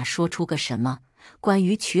无法说出个什么。关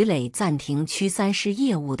于曲磊暂停屈三师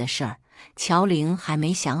业务的事儿，乔玲还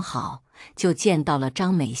没想好，就见到了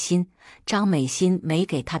张美心。张美心没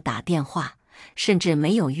给他打电话，甚至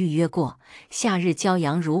没有预约过。夏日骄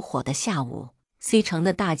阳如火的下午， C 城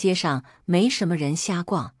的大街上没什么人瞎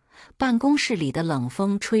逛，办公室里的冷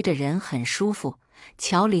风吹着人很舒服。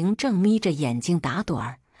乔玲正眯着眼睛打盹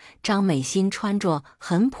儿，张美心穿着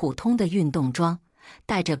很普通的运动装，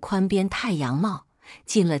戴着宽边太阳帽，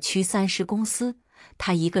进了屈三师公司。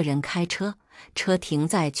他一个人开车，车停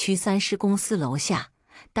在屈三师公司楼下，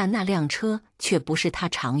但那辆车却不是他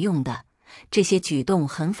常用的。这些举动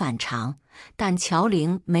很反常，但乔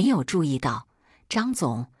玲没有注意到。张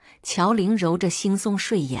总，乔玲揉着惺忪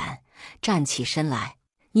睡眼，站起身来。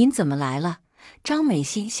您怎么来了？张美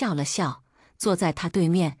心笑了笑，坐在他对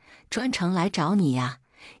面。专程来找你呀？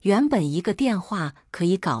原本一个电话可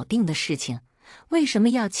以搞定的事情，为什么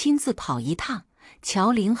要亲自跑一趟？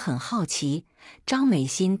乔玲很好奇。张美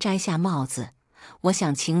心摘下帽子，我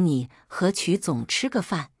想请你和曲总吃个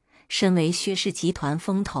饭。身为薛氏集团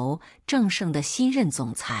风头正盛的新任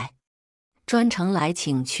总裁，专程来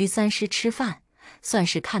请屈三师吃饭，算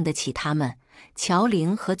是看得起他们。乔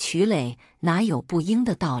玲和曲磊哪有不应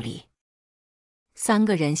的道理？三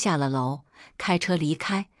个人下了楼，开车离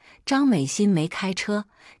开。张美心没开车，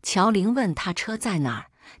乔玲问他车在哪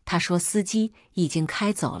儿，他说司机已经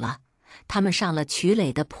开走了。他们上了曲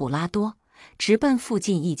磊的普拉多，直奔附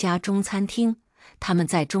近一家中餐厅。他们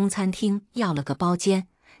在中餐厅要了个包间，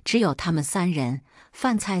只有他们三人。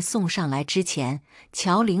饭菜送上来之前，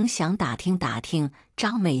乔玲想打听打听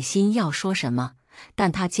张美心要说什么，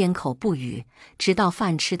但她缄口不语，直到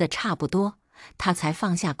饭吃得差不多，她才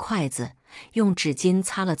放下筷子，用纸巾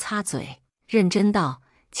擦了擦嘴，认真道：“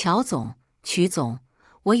乔总、曲总，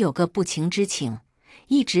我有个不情之请。”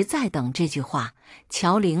一直在等这句话，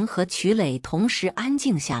乔玲和曲磊同时安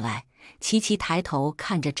静下来，齐齐抬头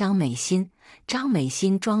看着张美心。张美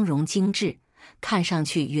心妆容精致，看上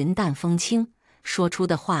去云淡风轻，说出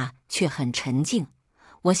的话却很沉静。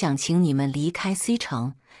我想请你们离开 C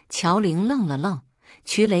城。乔玲愣了愣，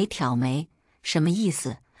曲磊挑眉，什么意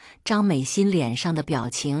思？张美心脸上的表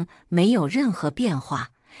情没有任何变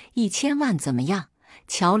化。1000万怎么样？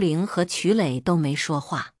乔玲和曲磊都没说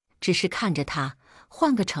话，只是看着他。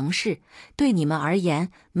换个城市，对你们而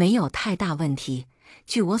言没有太大问题。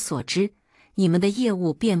据我所知，你们的业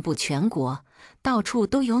务遍布全国，到处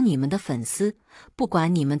都有你们的粉丝。不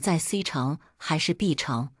管你们在 C 城还是 B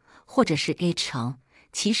城，或者是 H 城，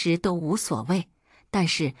其实都无所谓。但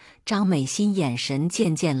是张美心眼神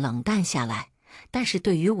渐渐冷淡下来。但是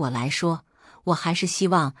对于我来说，我还是希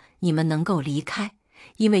望你们能够离开，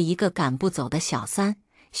因为一个赶不走的小三，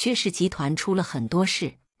薛氏集团出了很多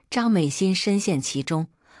事。张美心深陷其中，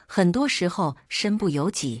很多时候身不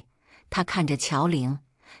由己。她看着乔玲，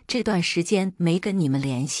这段时间没跟你们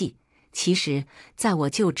联系。其实，在我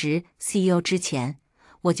就职 CEO 之前，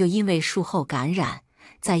我就因为术后感染，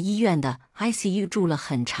在医院的 ICU 住了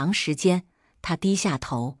很长时间。她低下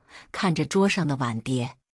头，看着桌上的碗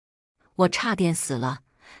碟。我差点死了。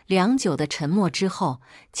良久的沉默之后，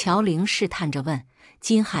乔玲试探着问：“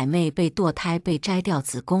金海妹被堕胎被摘掉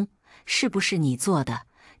子宫，是不是你做的？”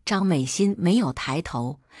张美心没有抬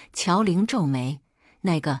头，乔玲皱眉。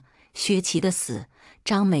那个薛琪的死，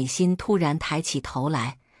张美心突然抬起头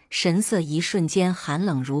来，神色一瞬间寒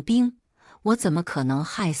冷如冰。我怎么可能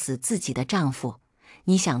害死自己的丈夫？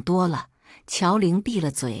你想多了。乔玲闭了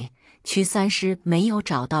嘴。曲三师没有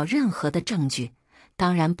找到任何的证据，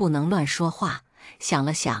当然不能乱说话。想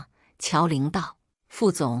了想，乔玲道：“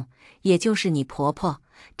副总，也就是你婆婆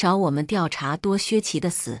找我们调查薛琪的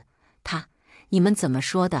死，你们怎么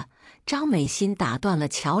说的？”张美心打断了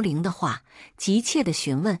乔玲的话，急切地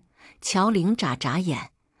询问。乔玲眨眨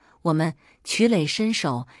眼。我们曲磊伸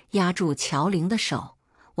手压住乔玲的手，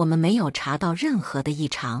我们没有查到任何的异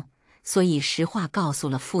常，所以实话告诉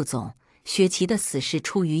了副总，薛琪的死是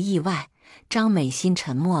出于意外。张美心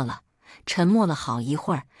沉默了，沉默了好一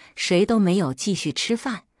会儿，谁都没有继续吃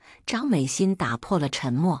饭。张美心打破了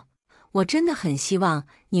沉默：“我真的很希望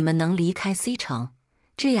你们能离开 C 城，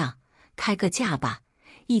这样开个价吧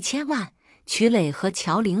，1000万，曲磊和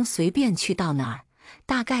乔玲随便去到哪儿，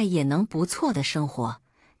大概也能不错的生活。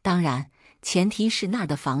当然，前提是那儿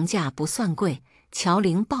的房价不算贵。”乔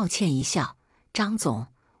玲抱歉一笑：“张总，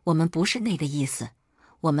我们不是那个意思。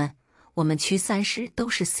我们区3师都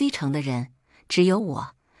是 C 城的人，只有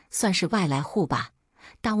我算是外来户吧。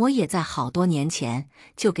但我也在好多年前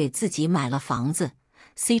就给自己买了房子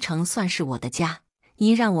 ，C 城算是我的家。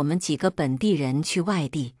您让我们几个本地人去外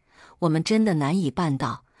地，我们真的难以办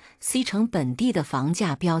到。C 城本地的房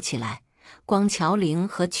价飙起来，光乔玲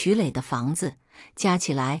和曲磊的房子加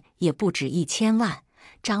起来也不止1000万。”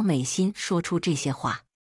张美心说出这些话，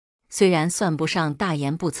虽然算不上大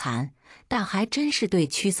言不惭，但还真是对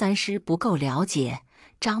曲3师不够了解。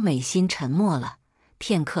张美心沉默了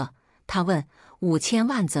片刻，她问：“5000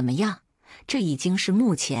万怎么样？”这已经是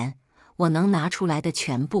目前我能拿出来的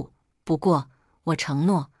全部。不过，我承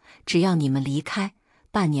诺，只要你们离开，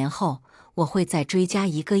半年后我会再追加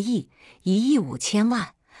1个亿，1亿5000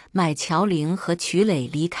万，买乔玲和曲磊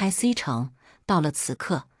离开 C 城。到了此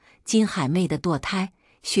刻，金海妹的堕胎，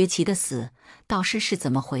薛琪的死，倒是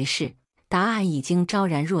怎么回事？答案已经昭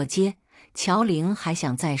然若揭。乔玲还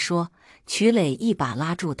想再说，曲磊一把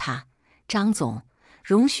拉住他：“张总，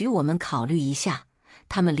容许我们考虑一下。”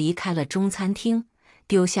他们离开了中餐厅，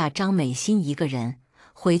丢下张美心一个人。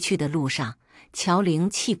回去的路上，乔玲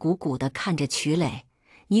气鼓鼓地看着曲磊：“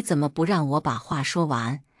你怎么不让我把话说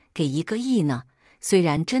完？给1个亿呢？虽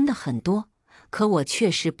然真的很多，可我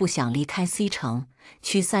确实不想离开 C 城。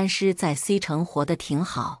曲3师在 C 城活得挺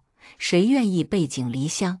好，谁愿意背井离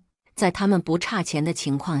乡？在他们不差钱的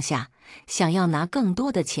情况下，想要拿更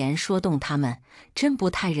多的钱说动他们，真不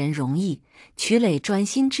太人容易。”曲磊专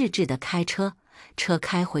心致志地开车，车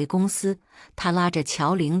开回公司，他拉着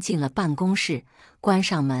乔玲进了办公室，关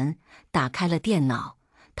上门，打开了电脑。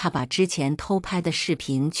他把之前偷拍的视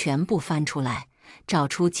频全部翻出来，找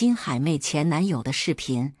出金海妹前男友的视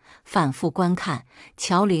频，反复观看。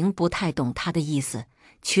乔玲不太懂他的意思，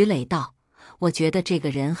曲磊道：“我觉得这个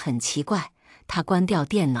人很奇怪。”他关掉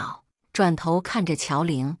电脑，转头看着乔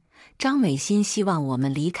玲。张美心希望我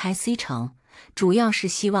们离开 C 城，主要是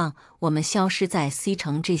希望我们消失在 C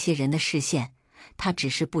城这些人的视线。他只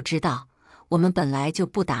是不知道，我们本来就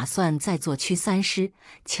不打算再做驱三师。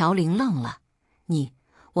乔玲愣了：“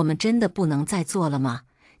我们真的不能再做了吗？”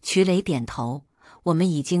曲磊点头：“我们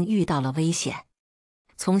已经遇到了危险。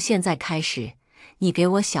从现在开始，你给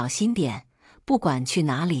我小心点，不管去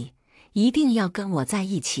哪里，一定要跟我在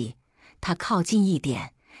一起。”他靠近一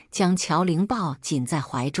点，将乔玲抱紧在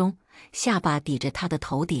怀中，下巴抵着她的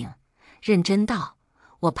头顶，认真道：“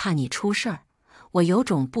我怕你出事儿，我有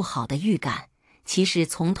种不好的预感。其实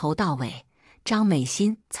从头到尾，张美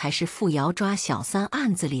心才是傅瑶抓小三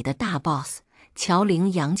案子里的大 boss。”乔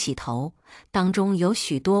玲仰起头，当中有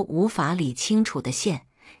许多无法理清楚的线。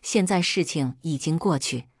现在事情已经过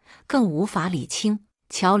去，更无法理清。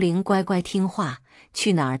乔玲乖乖听话，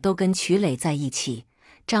去哪儿都跟曲磊在一起。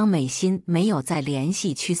张美心没有再联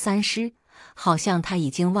系曲三师，好像他已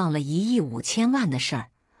经忘了1亿5千万的事儿。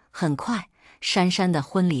很快，珊珊的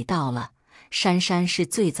婚礼到了。珊珊是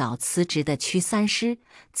最早辞职的曲三师，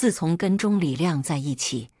自从跟钟李亮在一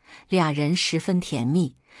起，俩人十分甜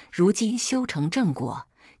蜜。如今修成正果，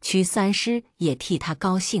曲三师也替他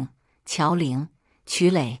高兴。乔玲、曲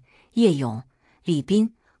磊、叶勇、李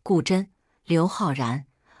斌、顾真、刘昊然、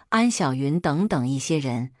安小云等等一些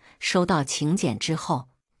人收到请柬之后，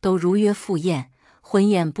都如约赴宴。婚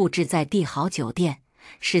宴布置在帝豪酒店，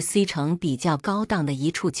是 C 城比较高档的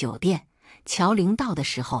一处酒店。乔玲到的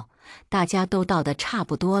时候，大家都到得差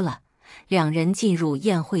不多了。两人进入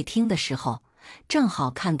宴会厅的时候，正好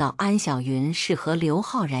看到安小云是和刘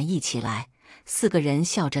昊然一起来，4个人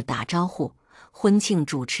笑着打招呼。婚庆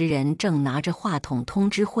主持人正拿着话筒通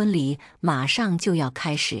知婚礼马上就要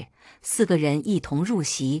开始，4个人一同入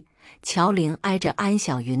席。乔玲挨着安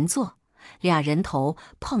小云坐，俩人头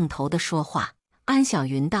碰头的说话。安小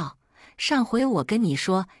云道：“上回我跟你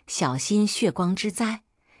说小心血光之灾，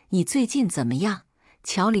你最近怎么样？”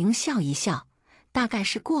乔玲笑一笑：“大概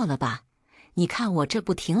是过了吧，你看我这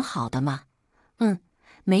不挺好的吗？”“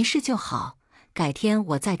没事就好，改天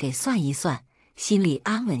我再给算一算，心里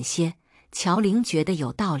安稳些。”乔玲觉得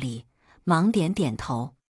有道理，忙点点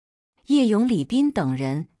头。叶勇、李斌等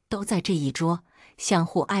人都在这一桌，相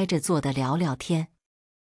互挨着坐的聊聊天。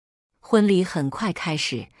婚礼很快开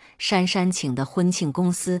始，珊珊请的婚庆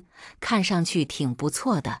公司看上去挺不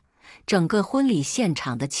错的，整个婚礼现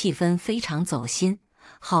场的气氛非常走心。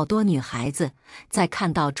好多女孩子在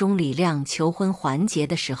看到钟李亮求婚环节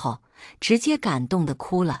的时候，直接感动的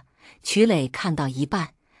哭了。曲磊看到一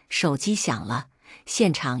半，手机响了，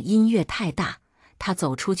现场音乐太大，他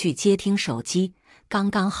走出去接听手机，刚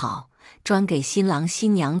刚好专给新郎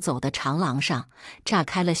新娘走的长廊上炸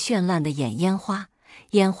开了绚烂的眼烟花，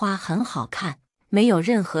烟花很好看，没有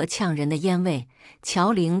任何呛人的烟味。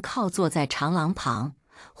乔玲靠坐在长廊旁，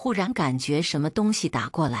忽然感觉什么东西打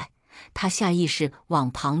过来，他下意识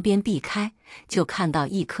往旁边避开，就看到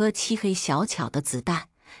一颗漆黑小巧的子弹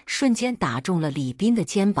瞬间打中了李斌的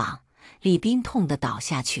肩膀，李斌痛得倒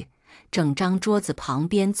下去。整张桌子旁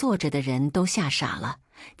边坐着的人都吓傻了。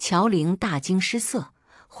乔玲大惊失色，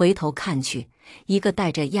回头看去，一个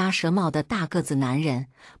戴着鸭舌帽的大个子男人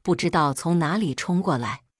不知道从哪里冲过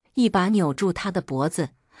来，一把扭住他的脖子，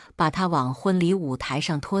把他往婚礼舞台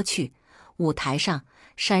上拖去。舞台上，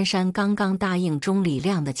珊珊刚刚答应钟李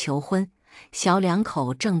亮的求婚，小两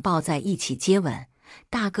口正抱在一起接吻，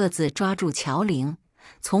大个子抓住乔玲，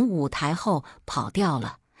从舞台后跑掉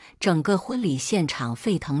了。整个婚礼现场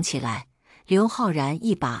沸腾起来，刘昊然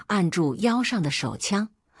一把按住腰上的手枪，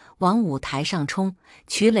往舞台上冲，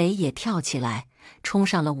曲磊也跳起来，冲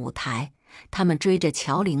上了舞台。他们追着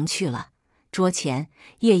乔玲去了。桌前，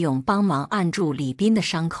叶勇帮忙按住李斌的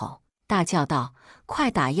伤口，大叫道：“快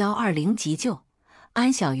打120急救！”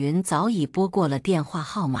安小云早已拨过了电话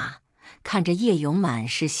号码，看着叶勇满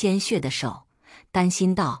是鲜血的手，担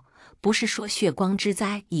心道：“不是说血光之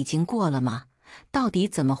灾已经过了吗？到底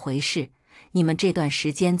怎么回事？你们这段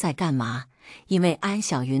时间在干嘛？”因为安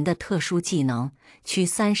小云的特殊技能，曲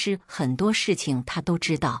三师很多事情他都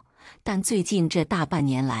知道，但最近这大半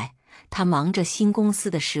年来，他忙着新公司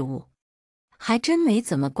的事务，还真没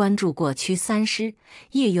怎么关注过曲三师。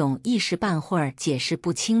叶勇一时半会儿解释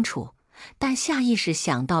不清楚，但下意识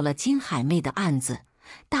想到了金海妹的案子。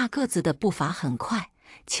大个子的步伐很快，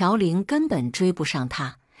乔玲根本追不上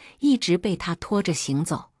他，一直被他拖着行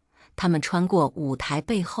走。他们穿过舞台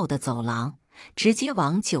背后的走廊，直接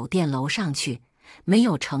往酒店楼上去，没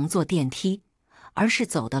有乘坐电梯，而是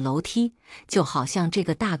走的楼梯，就好像这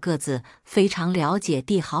个大个子非常了解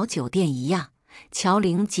帝豪酒店一样。乔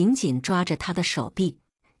玲紧紧抓着他的手臂：“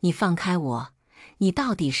你放开我！你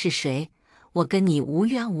到底是谁？我跟你无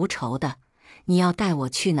冤无仇的，你要带我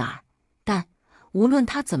去哪儿？”但无论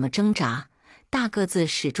他怎么挣扎，大个子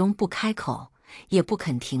始终不开口，也不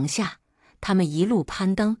肯停下。他们一路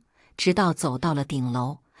攀登，直到走到了顶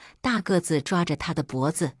楼。大个子抓着他的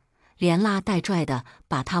脖子，连拉带拽的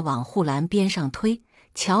把他往护栏边上推。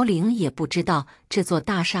乔玲也不知道这座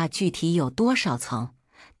大厦具体有多少层，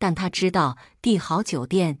但他知道帝豪酒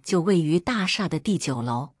店就位于大厦的第9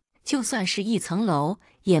楼，就算是1层楼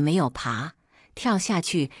也没有爬，跳下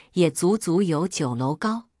去也足足有9楼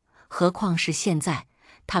高。何况是现在，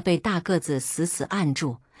他被大个子死死按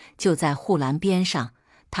住，就在护栏边上。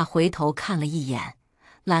他回头看了一眼，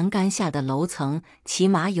栏杆下的楼层起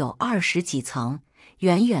码有20几层，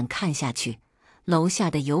远远看下去，楼下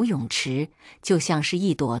的游泳池就像是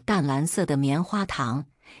一朵淡蓝色的棉花糖，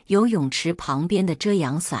游泳池旁边的遮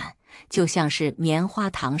阳伞就像是棉花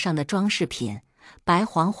糖上的装饰品，白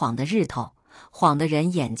晃晃的日头，晃得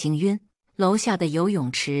人眼睛晕。楼下的游泳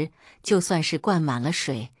池就算是灌满了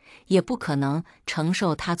水，也不可能承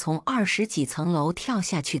受他从20几层楼跳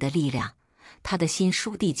下去的力量。他的心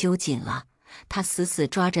倏地揪紧了，他死死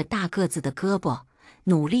抓着大个子的胳膊，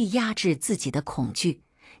努力压制自己的恐惧。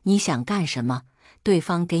你想干什么？对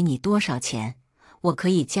方给你多少钱，我可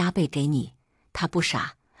以加倍给你。他不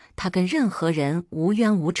傻，他跟任何人无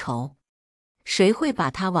冤无仇，谁会把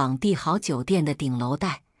他往帝豪酒店的顶楼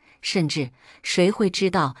带？甚至谁会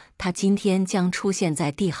知道他今天将出现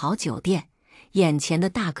在帝豪酒店？眼前的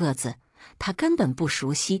大个子，他根本不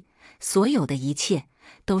熟悉，所有的一切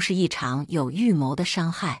都是一场有预谋的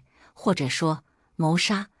伤害，或者说谋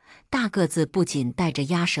杀。大个子不仅戴着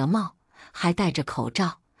鸭舌帽，还戴着口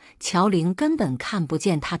罩，乔玲根本看不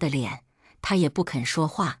见他的脸，他也不肯说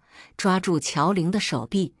话，抓住乔玲的手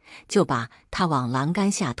臂，就把他往栏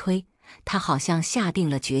杆下推。他好像下定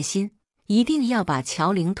了决心，一定要把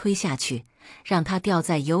乔玲推下去，让她掉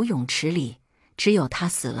在游泳池里。只有他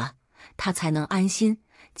死了，他才能安心。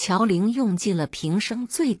乔玲用尽了平生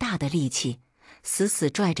最大的力气，死死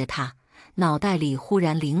拽着他，脑袋里忽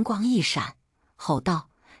然灵光一闪，吼道：“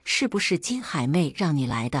是不是金海妹让你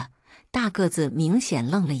来的？”大个子明显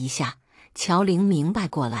愣了一下，乔玲明白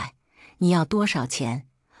过来：“你要多少钱？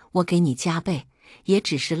我给你加倍。”也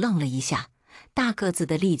只是愣了一下，大个子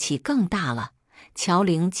的力气更大了，乔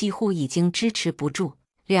玲几乎已经支持不住。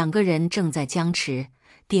两个人正在僵持，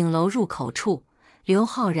顶楼入口处，刘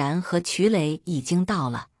浩然和瞿磊已经到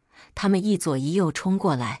了，他们一左一右冲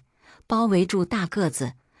过来，包围住大个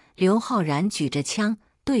子。刘浩然举着枪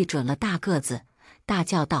对准了大个子，大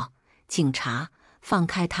叫道：“警察，放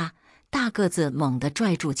开他！”大个子猛地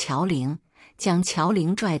拽住乔玲，将乔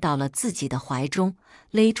玲拽到了自己的怀中，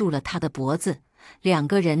勒住了他的脖子。两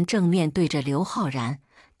个人正面对着刘浩然，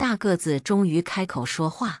大个子终于开口说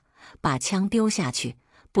话：“把枪丢下去，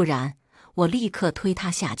不然我立刻推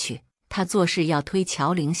他下去。”他做事要推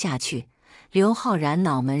乔玲下去，刘浩然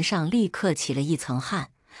脑门上立刻起了一层汗，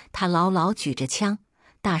他牢牢举着枪，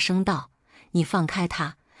大声道：“你放开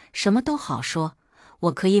他，什么都好说，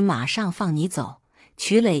我可以马上放你走。”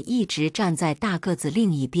瞿磊一直站在大个子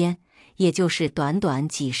另一边，也就是短短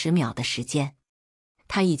几十秒的时间，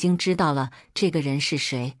他已经知道了这个人是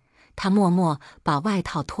谁。他默默把外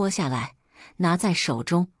套脱下来，拿在手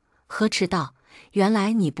中，呵斥道：“原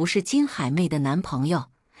来你不是金海妹的男朋友，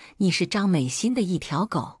你是张美心的一条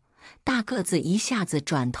狗。”大个子一下子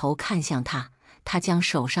转头看向他，他将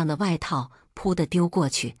手上的外套扑地丢过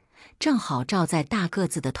去，正好照在大个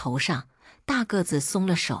子的头上。大个子松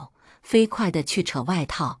了手，飞快地去扯外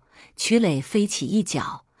套。瞿磊飞起一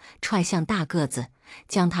脚，踹向大个子，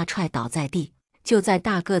将他踹倒在地。就在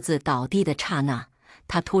大个子倒地的刹那，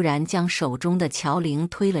他突然将手中的乔玲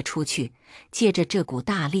推了出去，借着这股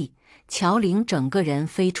大力，乔玲整个人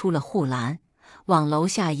飞出了护栏，往楼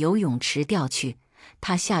下游泳池掉去。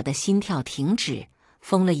他吓得心跳停止，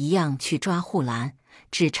疯了一样去抓护栏，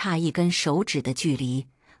只差一根手指的距离，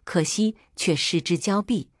可惜却失之交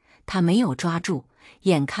臂。他没有抓住，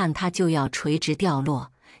眼看他就要垂直掉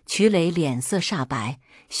落，瞿磊脸色煞白，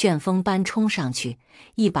旋风般冲上去，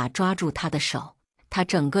一把抓住他的手，他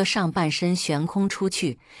整个上半身悬空出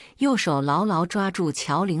去，右手牢牢抓住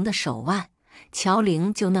乔玲的手腕，乔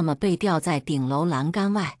玲就那么被吊在顶楼栏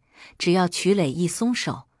杆外。只要瞿磊一松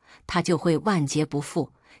手，他就会万劫不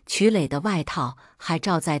复。瞿磊的外套还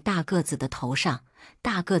罩在大个子的头上，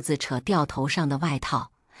大个子扯掉头上的外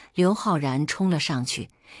套，刘昊然冲了上去，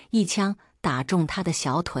一枪打中他的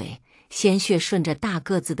小腿，鲜血顺着大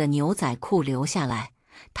个子的牛仔裤流下来，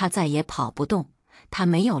他再也跑不动，他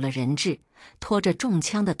没有了人质，拖着中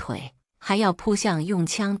枪的腿，还要扑向用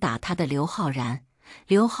枪打他的刘昊然。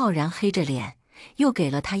刘昊然黑着脸，又给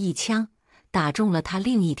了他一枪，打中了他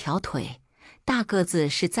另一条腿，大个子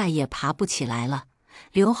是再也爬不起来了。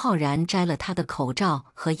刘昊然摘了他的口罩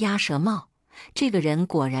和鸭舌帽，这个人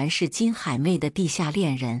果然是金海妹的地下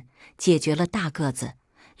恋人，解决了大个子。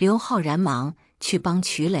刘昊然忙去帮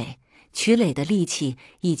曲磊，曲磊的力气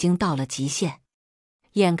已经到了极限，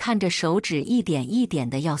眼看着手指一点一点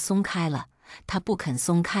的要松开了，他不肯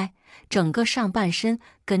松开，整个上半身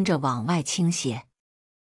跟着往外倾斜。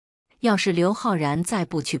要是刘昊然再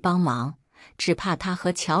不去帮忙，只怕他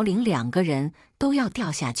和乔玲两个人都要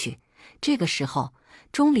掉下去。这个时候，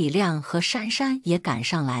钟礼亮和珊珊也赶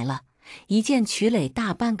上来了，一见曲磊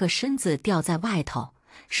大半个身子掉在外头，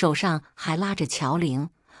手上还拉着乔玲，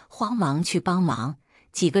慌忙去帮忙。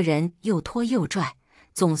几个人又拖又拽，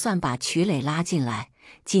总算把曲磊拉进来，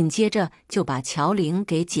紧接着就把乔玲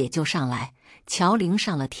给解救上来。乔玲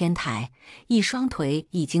上了天台，一双腿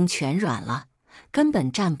已经全软了，根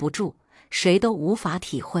本站不住，谁都无法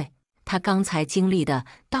体会她刚才经历的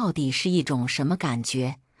到底是一种什么感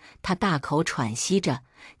觉。她大口喘息着，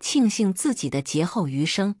庆幸自己的劫后余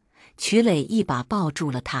生。曲磊一把抱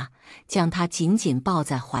住了她，将她紧紧抱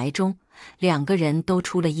在怀中，两个人都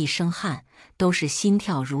出了一身汗，都是心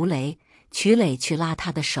跳如雷。曲磊去拉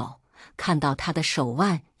她的手，看到她的手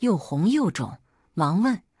腕又红又肿，忙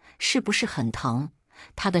问是不是很疼。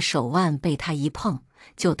她的手腕被他一碰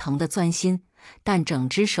就疼得钻心，但整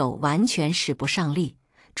只手完全使不上力，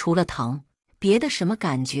除了疼，别的什么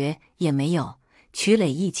感觉也没有。曲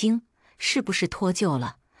磊一惊，是不是脱臼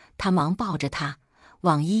了？他忙抱着她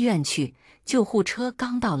往医院去。救护车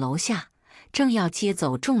刚到楼下，正要接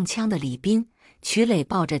走中枪的李斌，曲磊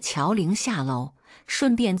抱着乔玲下楼，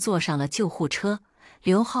顺便坐上了救护车。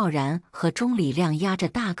刘昊然和钟礼亮押着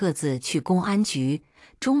大个子去公安局，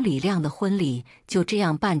钟礼亮的婚礼就这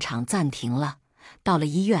样半场暂停了。到了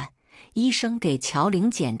医院，医生给乔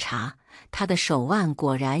玲检查，她的手腕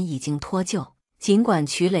果然已经脱臼。尽管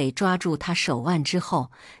曲磊抓住她手腕之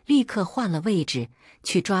后，立刻换了位置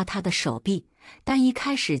去抓她的手臂，但一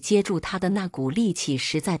开始接住她的那股力气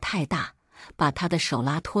实在太大，把她的手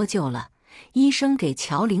拉脱臼了。医生给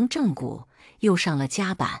乔玲正骨，又上了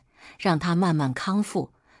夹板，让她慢慢康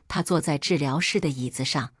复。她坐在治疗室的椅子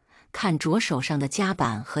上，看着手上的夹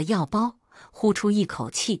板和药包，呼出一口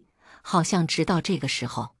气，好像直到这个时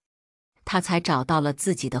候，她才找到了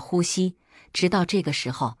自己的呼吸。直到这个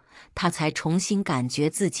时候，他才重新感觉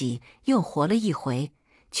自己又活了一回。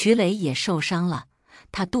曲磊也受伤了，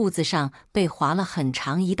他肚子上被划了很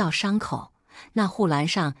长一道伤口，那护栏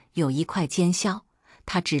上有一块尖削，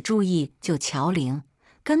他只注意救乔玲，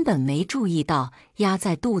根本没注意到压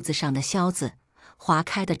在肚子上的销子，划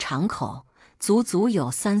开的肠口足足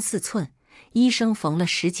有3-4寸。医生缝了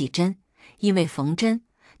10几针，因为缝针，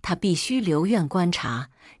他必须留院观察。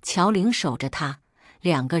乔玲守着他，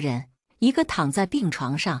两个人，一个躺在病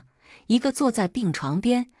床上，一个坐在病床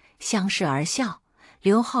边，相视而笑。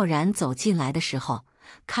刘昊然走进来的时候，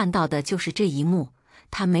看到的就是这一幕，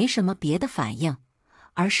他没什么别的反应，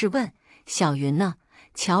而是问小云呢？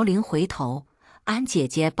乔玲回头，安姐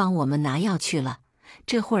姐帮我们拿药去了，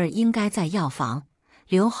这会儿应该在药房。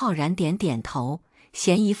刘昊然点点头，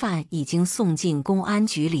嫌疑犯已经送进公安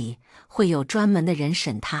局里，会有专门的人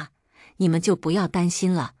审他，你们就不要担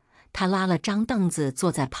心了。他拉了张凳子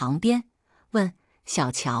坐在旁边，问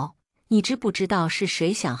小乔，你知不知道是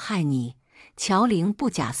谁想害你？乔玲不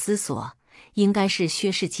假思索，应该是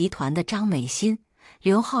薛氏集团的张美心。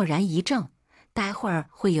刘昊然一怔，待会儿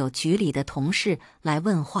会有局里的同事来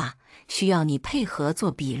问话，需要你配合做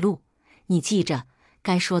笔录，你记着，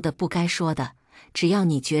该说的不该说的，只要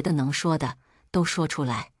你觉得能说的都说出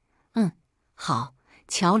来。好。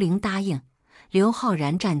乔玲答应。刘昊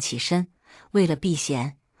然站起身，为了避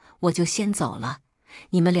嫌，我就先走了，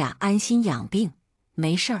你们俩安心养病，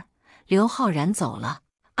没事儿。刘昊然走了，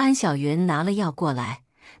安小云拿了药过来，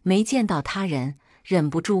没见到他人，忍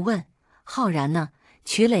不住问昊然呢？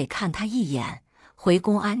曲磊看他一眼，回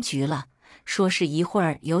公安局了，说是一会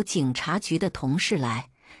儿有警察局的同事来，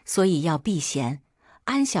所以要避嫌。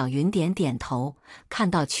安小云点点头，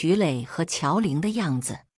看到曲磊和乔玲的样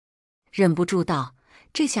子，忍不住道，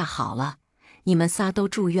这下好了，你们仨都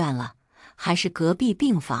住院了，还是隔壁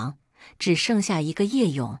病房，只剩下一个叶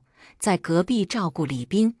勇在隔壁照顾李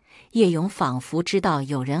斌。叶勇仿佛知道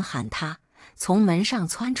有人喊他，从门上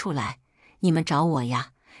窜出来，你们找我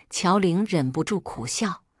呀？乔玲忍不住苦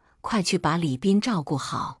笑，快去把李斌照顾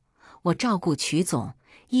好，我照顾曲总，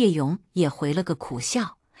叶勇也回了个苦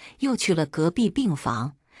笑，又去了隔壁病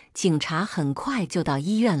房。警察很快就到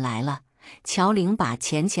医院来了。乔玲把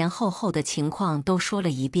前前后后的情况都说了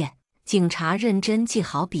一遍。警察认真记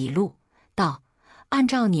好笔录，道：“按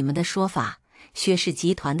照你们的说法，薛氏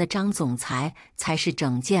集团的张总裁才是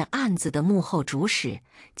整件案子的幕后主使。”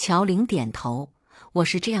乔玲点头：“我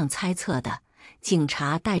是这样猜测的。”警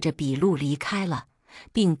察带着笔录离开了，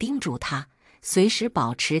并叮嘱他随时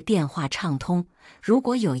保持电话畅通，如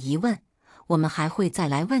果有疑问，我们还会再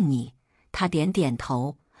来问你。他点点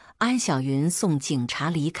头。安小云送警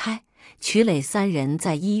察离开，曲磊三人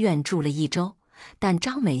在医院住了1周，但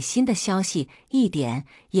张美心的消息一点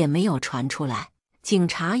也没有传出来，警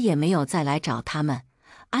察也没有再来找他们。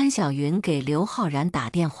安小云给刘浩然打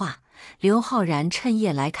电话，刘浩然趁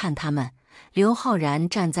夜来看他们。刘浩然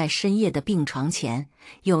站在深夜的病床前，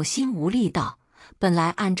有心无力道：“本来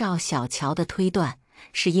按照小乔的推断，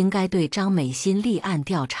是应该对张美心立案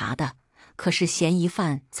调查的。可是嫌疑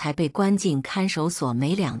犯才被关进看守所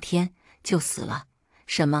没2天就死了。”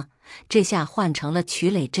什么？这下换成了曲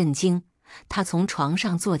磊震惊。他从床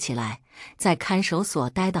上坐起来，在看守所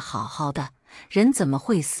待得好好的，人怎么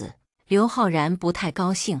会死？刘浩然不太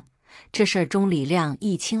高兴，这事儿钟李亮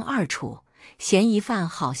一清二楚。嫌疑犯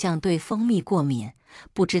好像对蜂蜜过敏，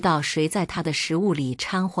不知道谁在他的食物里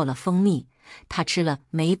掺和了蜂蜜，他吃了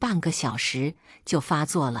没半个小时就发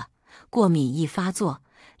作了。过敏一发作，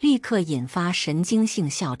立刻引发神经性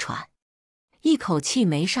哮喘，一口气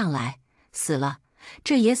没上来，死了。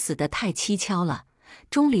这也死得太蹊跷了。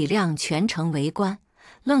钟李亮全程围观，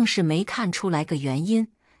愣是没看出来个原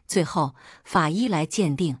因。最后法医来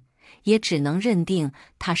鉴定，也只能认定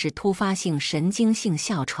他是突发性神经性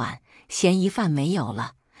哮喘。嫌疑犯没有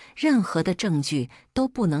了，任何的证据都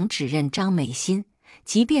不能指认张美心。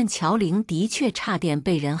即便乔玲的确差点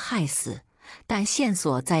被人害死，但线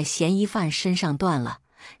索在嫌疑犯身上断了，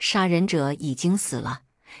杀人者已经死了。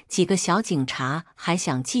几个小警察还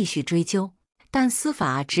想继续追究，但司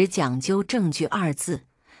法只讲究证据2字，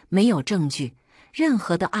没有证据，任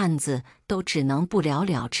何的案子都只能不了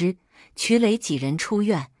了之。曲磊几人出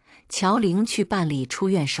院，乔玲去办理出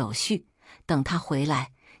院手续，等他回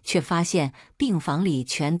来，却发现病房里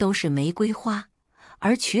全都是玫瑰花，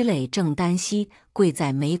而曲磊正单膝跪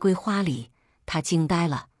在玫瑰花里。他惊呆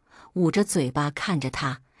了，捂着嘴巴看着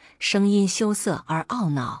他，声音羞涩而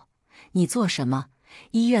懊恼：“你做什么？”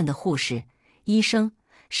医院的护士、医生，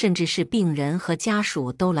甚至是病人和家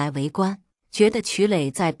属都来围观，觉得曲磊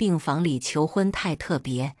在病房里求婚太特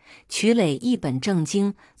别。曲磊一本正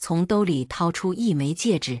经从兜里掏出1枚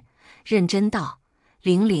戒指，认真道：“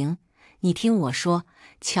玲玲，你听我说。”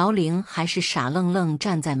乔玲还是傻愣愣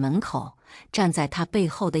站在门口，站在他背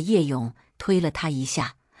后的叶勇推了他一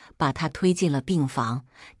下，把他推进了病房，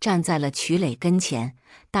站在了曲磊跟前。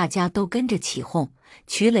大家都跟着起哄。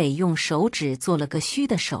曲磊用手指做了个嘘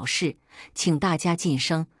的手势，请大家噤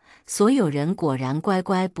声。所有人果然乖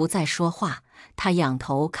乖不再说话。他仰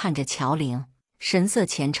头看着乔玲，神色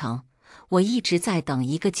虔诚：“我一直在等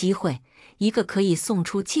一个机会，一个可以送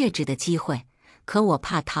出戒指的机会，可我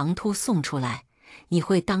怕唐突送出来，你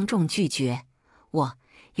会当众拒绝，我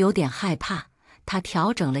有点害怕。”他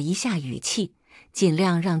调整了一下语气，尽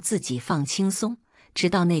量让自己放轻松。直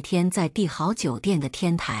到那天在帝豪酒店的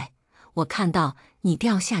天台，我看到你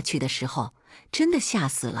掉下去的时候，真的吓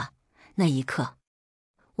死了。那一刻，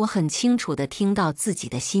我很清楚地听到自己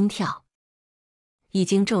的心跳已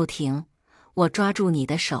经骤停。我抓住你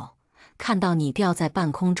的手，看到你掉在半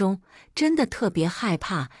空中，真的特别害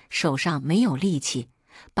怕，手上没有力气，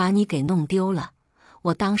把你给弄丢了。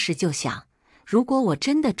我当时就想，如果我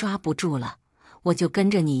真的抓不住了，我就跟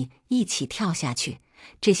着你一起跳下去。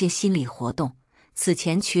这些心理活动，此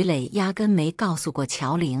前曲磊压根没告诉过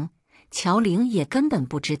乔玲，乔玲也根本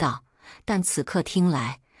不知道。但此刻听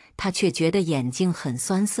来，他却觉得眼睛很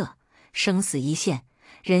酸涩。生死一线，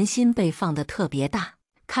人心被放得特别大，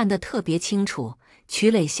看得特别清楚。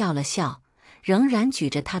曲磊笑了笑，仍然举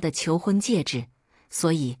着他的求婚戒指。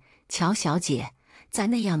所以，乔小姐，在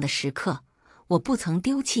那样的时刻，我不曾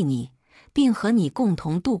丢弃你，并和你共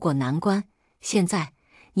同度过难关。现在，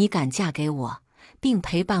你敢嫁给我，并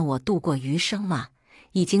陪伴我度过余生吗？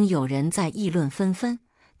已经有人在议论纷纷，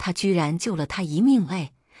他居然救了他一命。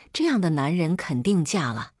这样的男人肯定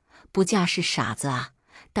嫁了，不嫁是傻子啊！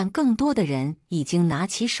但更多的人已经拿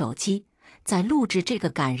起手机，在录制这个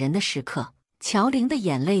感人的时刻。乔玲的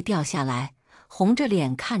眼泪掉下来，红着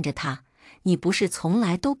脸看着他：“你不是从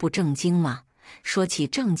来都不正经吗？说起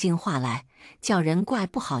正经话来，叫人怪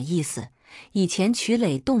不好意思。以前曲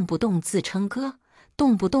磊动不动自称哥，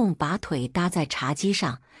动不动把腿搭在茶几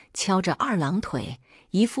上，敲着2郎腿，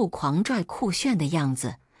一副狂拽酷炫的样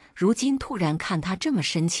子。如今突然看他这么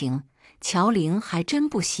深情，乔玲还真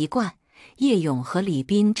不习惯。叶勇和李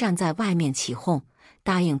斌站在外面起哄：“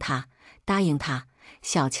答应他，答应他，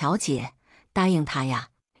小乔姐，答应他呀！”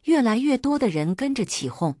越来越多的人跟着起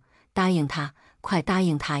哄：“答应他，快答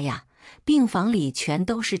应他呀！”病房里全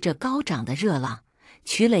都是这高涨的热浪。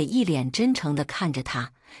曲磊一脸真诚地看着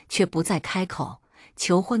他，却不再开口。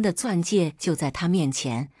求婚的钻戒就在他面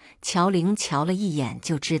前，乔玲瞧了一眼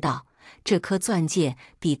就知道，这颗钻戒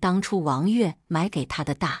比当初王月买给他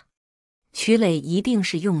的大。曲磊一定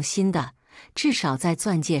是用心的，至少在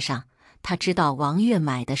钻戒上，他知道王月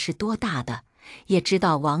买的是多大的，也知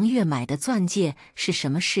道王月买的钻戒是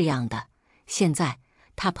什么式样的。现在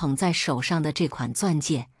他捧在手上的这款钻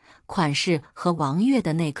戒，款式和王月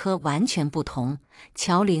的那颗完全不同。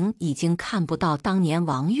乔玲已经看不到当年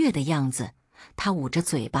王月的样子，她捂着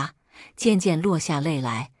嘴巴，渐渐落下泪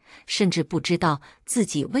来，甚至不知道自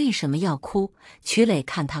己为什么要哭。曲磊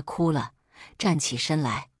看她哭了，站起身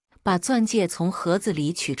来，把钻戒从盒子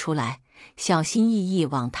里取出来，小心翼翼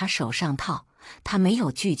往她手上套。她没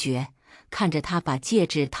有拒绝，看着他把戒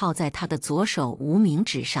指套在她的左手无名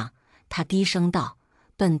指上，他低声道：“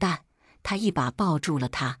笨蛋。”他一把抱住了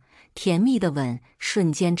她，甜蜜的吻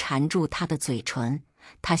瞬间缠住她的嘴唇。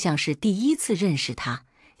他像是第一次认识她，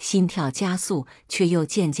心跳加速，却又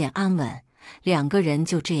渐渐安稳。两个人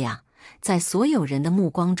就这样，在所有人的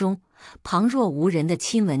目光中，旁若无人地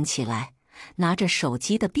亲吻起来。拿着手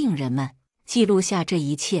机的病人们记录下这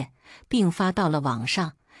一切，并发到了网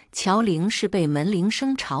上。乔玲是被门铃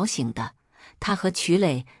声吵醒的，她和曲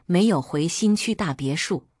磊没有回新区大别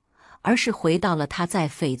墅，而是回到了他在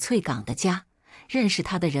翡翠港的家。认识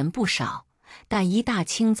他的人不少，但一大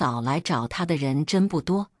清早来找他的人真不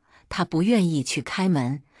多。他不愿意去开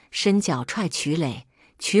门，伸脚踹曲磊，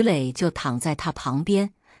曲磊就躺在他旁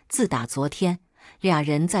边。自打昨天，俩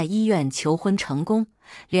人在医院求婚成功，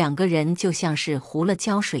两个人就像是糊了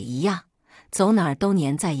胶水一样，走哪儿都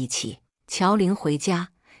粘在一起。乔玲回家，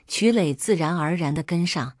曲磊自然而然地跟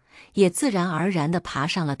上，也自然而然地爬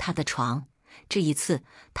上了他的床。这一次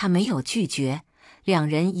他没有拒绝，两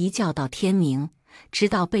人一觉到天明，直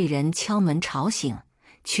到被人敲门吵醒。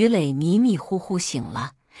曲磊迷迷糊糊醒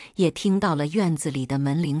了，也听到了院子里的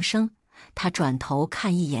门铃声。他转头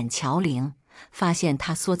看一眼乔玲，发现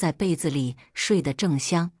她缩在被子里睡得正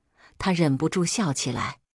香，他忍不住笑起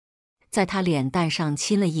来，在她脸蛋上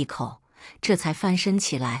亲了一口，这才翻身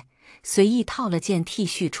起来，随意套了件 T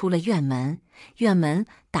恤出了院门。院门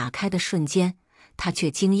打开的瞬间，他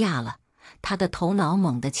却惊讶了，他的头脑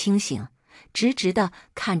猛地清醒，直直地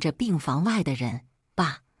看着病房外的人：“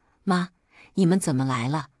爸妈，你们怎么来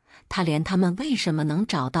了？”他连他们为什么能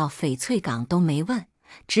找到翡翠港都没问，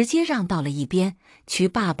直接让到了一边。瞿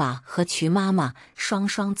爸爸和瞿妈妈双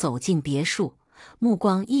双走进别墅，目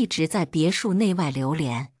光一直在别墅内外流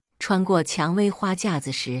连。穿过蔷薇花架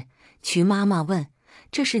子时，瞿妈妈问：“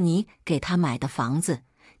这是你给他买的房子？”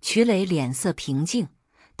瞿磊脸色平静：“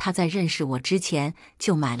他在认识我之前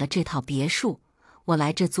就买了这套别墅，我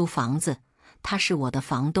来这租房子，他是我的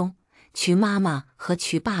房东。”瞿妈妈和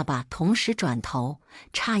瞿爸爸同时转头，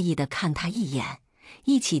诧异地看他一眼，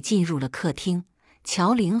一起进入了客厅。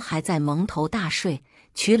乔玲还在蒙头大睡，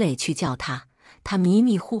瞿磊去叫他，他迷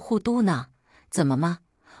迷糊糊嘟囔：“怎么吗？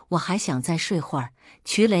我还想再睡会儿。”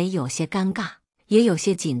瞿磊有些尴尬，也有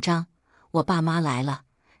些紧张：“我爸妈来了。”“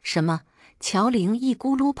什么？”乔玲一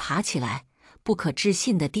咕噜爬起来，不可置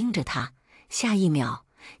信地盯着他，下一秒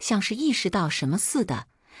像是意识到什么似的：“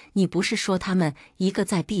你不是说他们一个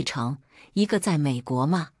在 B 城，一个在美国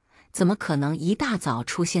吗？怎么可能一大早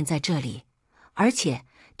出现在这里？而且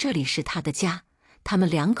这里是他的家，他们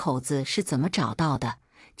两口子是怎么找到的？”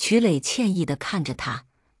瞿磊歉意地看着他：“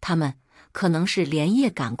他们可能是连夜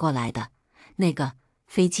赶过来的。那个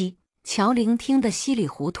飞机。”乔玲听得稀里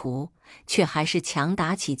糊涂，却还是强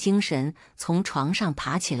打起精神从床上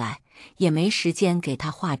爬起来，也没时间给她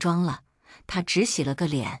化妆了。她只洗了个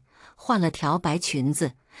脸，换了条白裙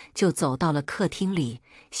子，就走到了客厅里。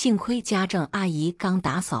幸亏家政阿姨刚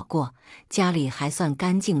打扫过，家里还算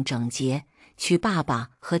干净整洁。瞿爸爸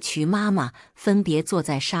和瞿妈妈分别坐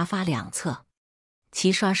在沙发两侧，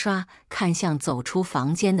齐刷刷看向走出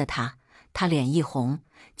房间的他。他脸一红，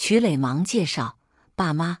瞿磊忙介绍：“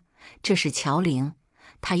爸妈，这是乔玲。”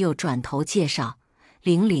他又转头介绍：“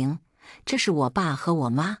玲玲，这是我爸和我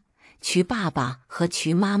妈。”瞿爸爸和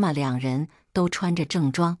瞿妈妈两人都穿着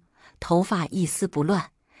正装，头发一丝不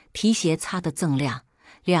乱，皮鞋擦得锃亮。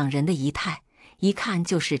两人的仪态一看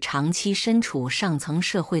就是长期身处上层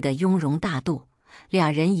社会的雍容大度，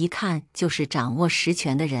俩人一看就是掌握实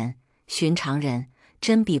权的人，寻常人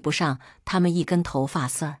真比不上他们一根头发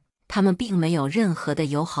丝儿。他们并没有任何的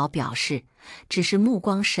友好表示，只是目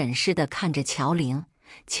光审视地看着乔玲。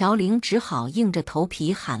乔玲只好硬着头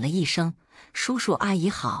皮喊了一声：“叔叔阿姨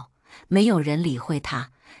好。”没有人理会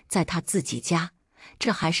他。在他自己家，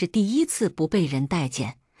这还是第一次不被人待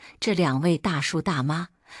见。这两位大叔大妈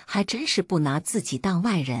还真是不拿自己当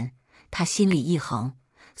外人。他心里一横，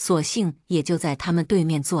索性也就在他们对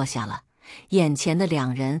面坐下了。眼前的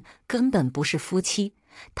两人根本不是夫妻，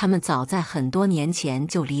他们早在很多年前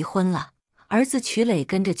就离婚了。儿子曲磊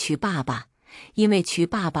跟着曲爸爸，因为曲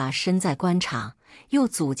爸爸身在官场，又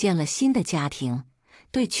组建了新的家庭，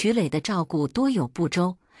对曲磊的照顾多有不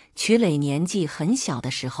周。曲磊年纪很小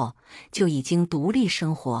的时候就已经独立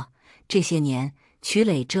生活，这些年曲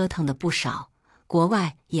磊折腾的不少，国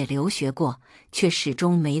外也留学过，却始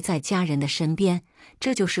终没在家人的身边。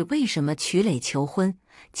这就是为什么曲磊求婚，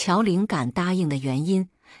乔玲敢答应的原因。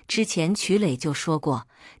之前曲磊就说过，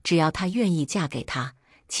只要她愿意嫁给他，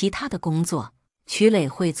其他的工作曲磊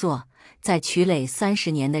会做。在曲磊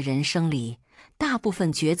30年的人生里，大部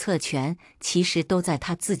分决策权其实都在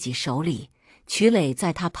他自己手里。曲磊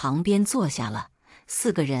在他旁边坐下了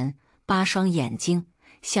，4个人8双眼睛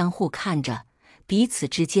相互看着，彼此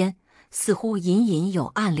之间似乎隐隐有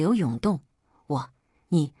暗流涌动。我、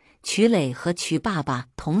你，曲磊和曲爸爸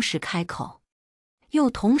同时开口，又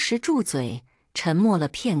同时住嘴，沉默了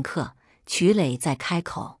片刻。曲磊再开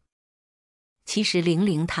口：“其实玲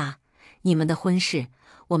玲她，你们的婚事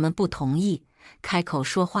我们不同意。”开口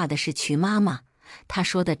说话的是曲妈妈，她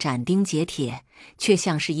说的斩钉截铁，却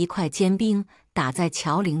像是一块坚冰打在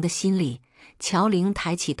乔玲的心里。乔玲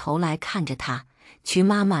抬起头来看着她，曲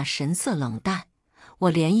妈妈神色冷淡：“我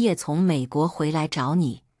连夜从美国回来找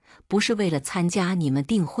你，不是为了参加你们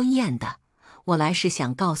订婚宴的。我来是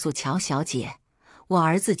想告诉乔小姐，我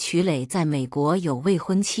儿子曲磊在美国有未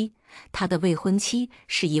婚妻，他的未婚妻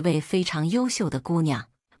是一位非常优秀的姑娘，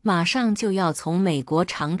马上就要从美国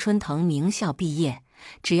常春藤名校毕业。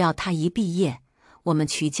只要他一毕业，我们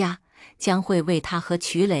曲家将会为他和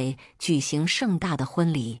曲磊举行盛大的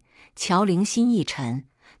婚礼。”乔玲心一沉，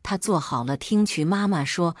她做好了听曲妈妈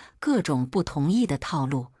说各种不同意的套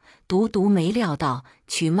路，独独没料到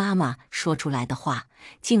曲妈妈说出来的话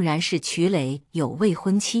竟然是曲磊有未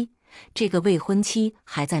婚妻，这个未婚妻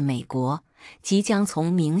还在美国，即将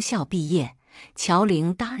从名校毕业。乔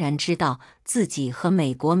玲当然知道自己和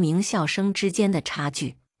美国名校生之间的差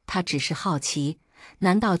距，她只是好奇，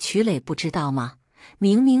难道曲磊不知道吗？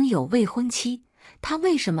明明有未婚妻，他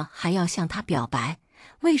为什么还要向她表白？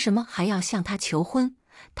为什么还要向她求婚？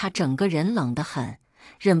她整个人冷得很，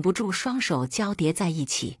忍不住双手交叠在一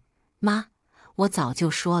起。妈，我早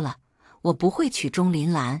就说了，我不会娶钟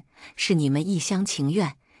林兰，是你们一厢情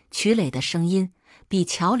愿。曲磊的声音比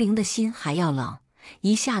乔玲的心还要冷，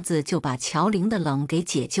一下子就把乔玲的冷给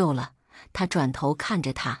解救了。他转头看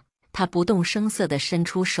着她，他不动声色地伸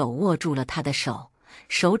出手握住了她的手，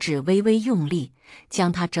手指微微用力，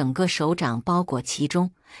将她整个手掌包裹其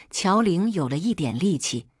中。乔玲有了一点力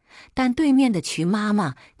气，但对面的曲妈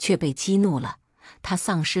妈却被激怒了，她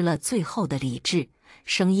丧失了最后的理智，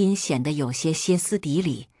声音显得有些歇斯底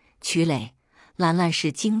里：“曲磊，兰兰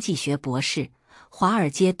是经济学博士，华尔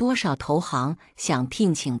街多少投行想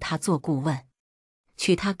聘请她做顾问，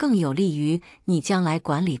娶她更有利于你将来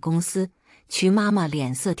管理公司。”曲妈妈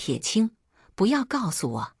脸色铁青：“不要告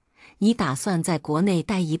诉我，你打算在国内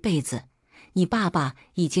待一辈子？你爸爸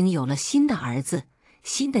已经有了新的儿子，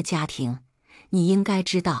新的家庭，你应该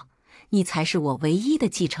知道，你才是我唯一的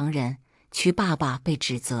继承人。”曲爸爸被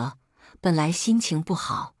指责，本来心情不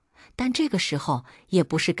好，但这个时候也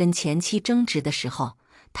不是跟前妻争执的时候，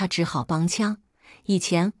他只好帮腔：“以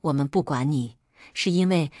前我们不管你，是因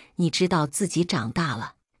为你知道自己长大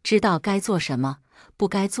了，知道该做什么，不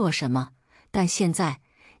该做什么。但现在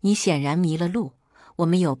你显然迷了路，我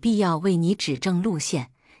们有必要为你指正路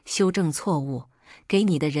线，修正错误，给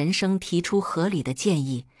你的人生提出合理的建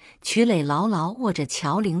议。”曲磊牢牢握着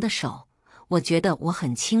乔玲的手：“我觉得我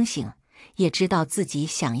很清醒，也知道自己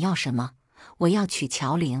想要什么。我要娶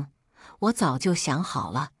乔玲，我早就想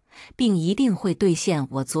好了，并一定会兑现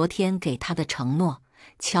我昨天给她的承诺。”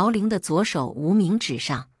乔玲的左手无名指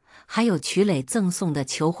上还有曲磊赠送的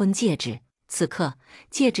求婚戒指，此刻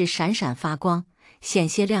戒指闪闪发光，险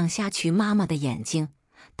些亮瞎曲妈妈的眼睛。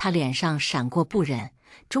她脸上闪过不忍：“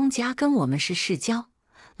钟家跟我们是世交，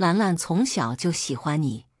兰兰从小就喜欢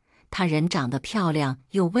你，她人长得漂亮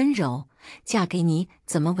又温柔，嫁给你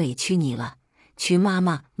怎么委屈你了？”曲妈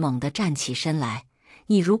妈猛地站起身来：“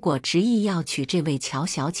你如果执意要娶这位乔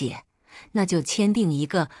小姐，那就签订一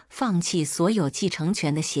个放弃所有继承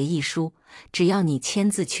权的协议书，只要你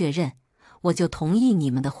签字确认，我就同意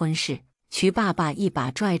你们的婚事。”曲爸爸一把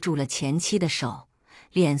拽住了前妻的手，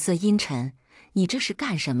脸色阴沉：“你这是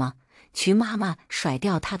干什么？”瞿妈妈甩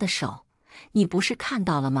掉他的手：“你不是看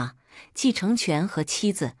到了吗？继承权和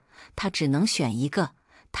妻子，他只能选一个。”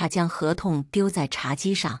他将合同丢在茶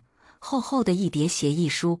几上，厚厚的一叠协议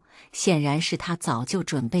书，显然是他早就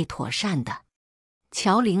准备妥善的。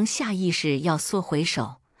乔玲下意识要缩回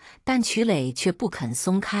手，但瞿磊却不肯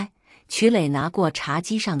松开。瞿磊拿过茶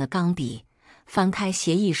几上的钢笔，翻开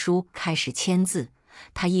协议书开始签字。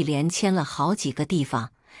他一连签了好几个地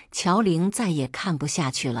方，乔玲再也看不下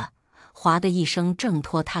去了，哗的一声挣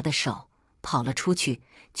脱他的手，跑了出去。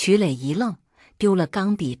瞿磊一愣，丢了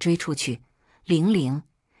钢笔追出去：“玲玲，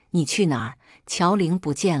你去哪儿？”乔玲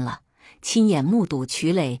不见了。亲眼目睹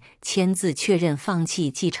瞿磊签字确认放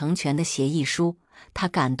弃继承权的协议书，他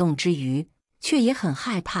感动之余，却也很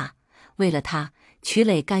害怕。为了他，瞿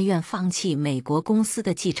磊甘愿放弃美国公司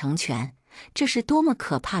的继承权，这是多么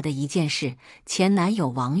可怕的一件事！前男友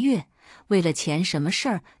王月为了钱，什么事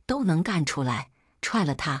儿都能干出来，踹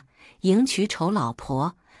了他，迎娶丑老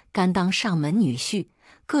婆，甘当上门女婿，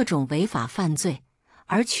各种违法犯罪。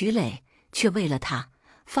而瞿磊却为了他，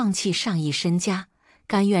放弃上亿身家，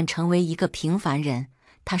甘愿成为一个平凡人。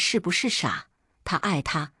他是不是傻？他爱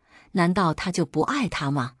他，难道他就不爱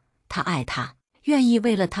他吗？他爱他，愿意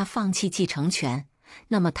为了他放弃继承权，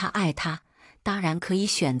那么他爱他，当然可以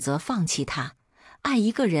选择放弃他。爱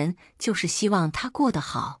一个人就是希望他过得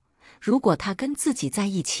好，如果他跟自己在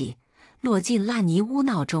一起，落进烂泥污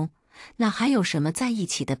闹中，那还有什么在一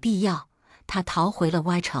起的必要？他逃回了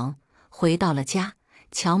歪城，回到了家。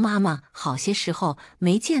乔妈妈好些时候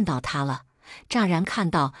没见到他了，乍然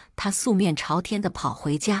看到他素面朝天地跑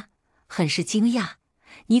回家，很是惊讶：“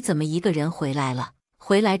你怎么一个人回来了？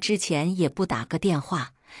回来之前也不打个电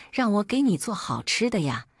话，让我给你做好吃的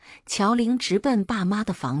呀？”乔玲直奔爸妈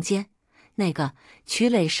的房间：“那个瞿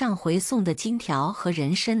磊上回送的金条和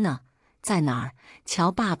人参呢？在哪儿？”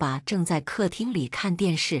乔爸爸正在客厅里看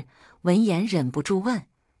电视，闻言忍不住问：“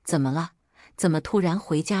怎么了？怎么突然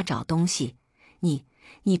回家找东西？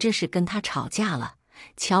你这是跟他吵架了？”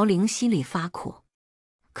乔玲心里发苦，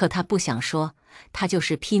可她不想说，她就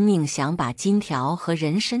是拼命想把金条和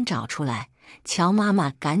人参找出来。乔妈妈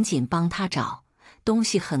赶紧帮她找，东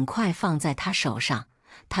西很快放在她手上，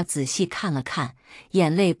她仔细看了看，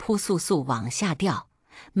眼泪扑簌簌往下掉。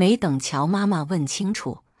没等乔妈妈问清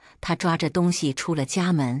楚，她抓着东西出了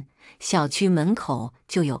家门。小区门口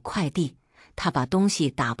就有快递，她把东西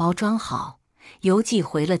打包装好，邮寄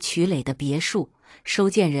回了瞿磊的别墅。收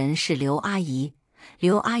件人是刘阿姨。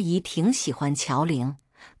刘阿姨挺喜欢乔玲，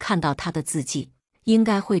看到她的字迹，应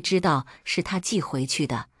该会知道是她寄回去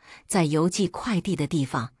的。在邮寄快递的地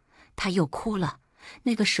方，她又哭了。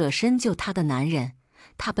那个舍身救她的男人，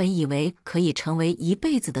她本以为可以成为一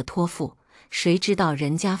辈子的托付，谁知道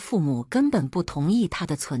人家父母根本不同意她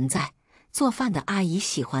的存在。做饭的阿姨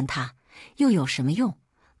喜欢她，又有什么用？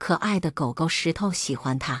可爱的狗狗石头喜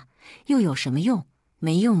欢她，又有什么用？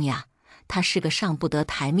没用呀。她是个上不得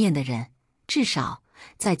台面的人，至少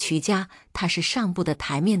在瞿家，她是上不得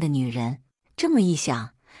台面的女人。这么一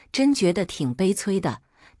想，真觉得挺悲催的。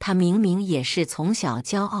她明明也是从小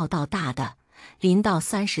骄傲到大的，临到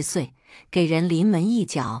30岁，给人临门一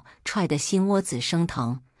脚踹得心窝子生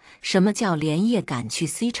疼。什么叫连夜赶去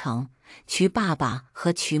C 城？瞿爸爸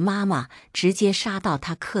和瞿妈妈直接杀到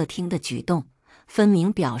他客厅的举动，分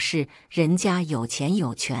明表示人家有钱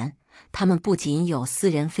有权。他们不仅有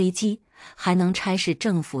私人飞机，还能差事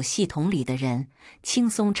政府系统里的人，轻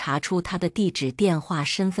松查出他的地址、电话、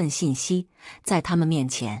身份信息。在他们面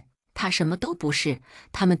前，他什么都不是。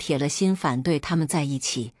他们铁了心反对他们在一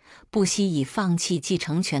起，不惜以放弃继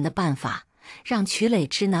承权的办法，让瞿磊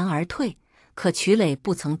知难而退。可瞿磊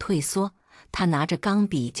不曾退缩，他拿着钢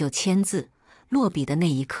笔就签字。落笔的那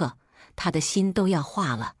一刻，他的心都要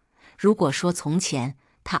化了。如果说从前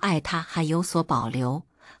他爱他还有所保留，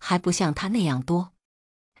还不像他那样多，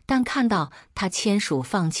但看到他签署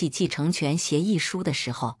放弃继承权协议书的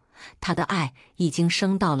时候，他的爱已经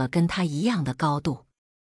升到了跟他一样的高度。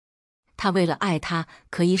他为了爱他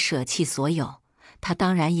可以舍弃所有，他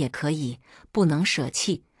当然也可以不能舍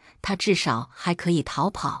弃，他至少还可以逃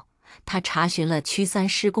跑。他查询了区3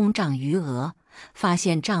施工账余额，发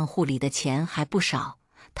现账户里的钱还不少，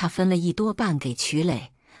他分了1多半给瞿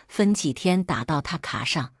磊，分几天打到他卡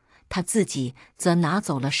上，他自己则拿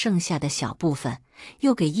走了剩下的小部分，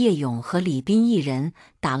又给叶勇和李斌一人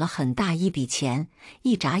打了很大一笔钱。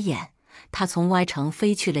一眨眼，他从歪城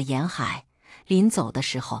飞去了沿海。临走的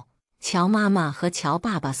时候，乔妈妈和乔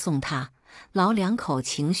爸爸送他，老两口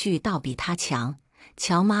情绪倒比他强。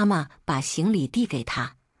乔妈妈把行李递给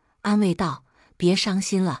他，安慰道：“别伤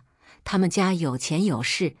心了，他们家有钱有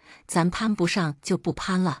势，咱攀不上就不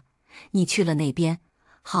攀了。你去了那边，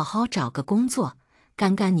好好找个工作，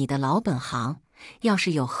干干你的老本行。要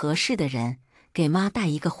是有合适的人，给妈带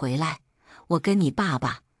一个回来，我跟你爸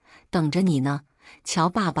爸等着你呢。乔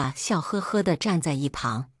爸爸笑呵呵地站在一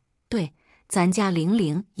旁，对，咱家玲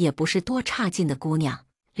玲也不是多差劲的姑娘，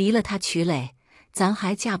离了她曲磊，咱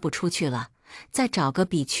还嫁不出去了，再找个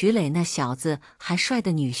比曲磊那小子还帅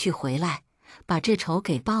的女婿回来，把这仇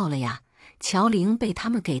给报了呀。乔玲被他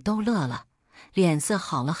们给逗乐了，脸色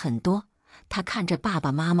好了很多。她看着爸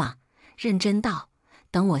爸妈妈，认真道：“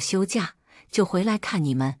等我休假就回来看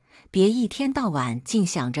你们，别一天到晚净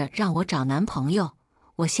想着让我找男朋友。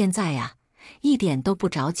我现在呀，一点都不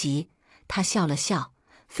着急。”他笑了笑，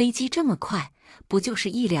飞机这么快，不就是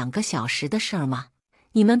1-2个小时的事儿吗？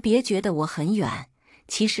你们别觉得我很远，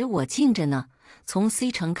其实我近着呢。从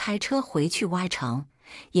C 城开车回去 Y 城，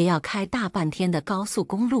也要开大半天的高速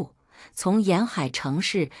公路。从沿海城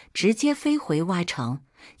市直接飞回 Y 城，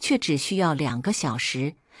却只需要2个小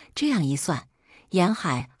时。这样一算，沿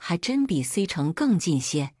海还真比 C 城更近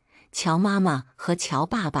些。乔妈妈和乔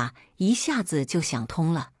爸爸一下子就想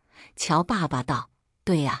通了。乔爸爸道：“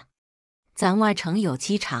对呀，咱 Y 城有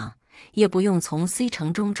机场，也不用从 C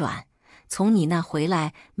城中转，从你那回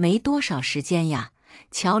来没多少时间呀。”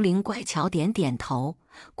乔玲乖巧点点头。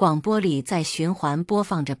广播里在循环播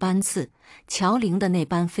放着班次，乔玲的那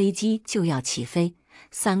班飞机就要起飞。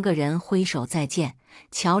3个人挥手再见，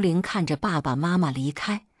乔玲看着爸爸妈妈离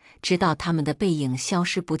开，直到他们的背影消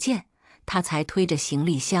失不见，她才推着行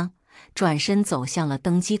李箱转身走向了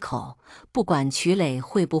登机口。不管曲磊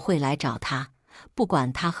会不会来找她，不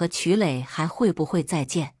管他和曲磊还会不会再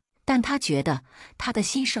见，但她觉得她的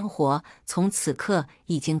新生活从此刻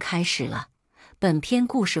已经开始了。本篇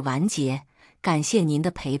故事完结，感谢您的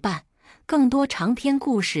陪伴。更多长篇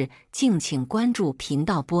故事，敬请关注频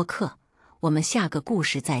道播客。我们下个故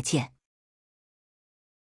事再见。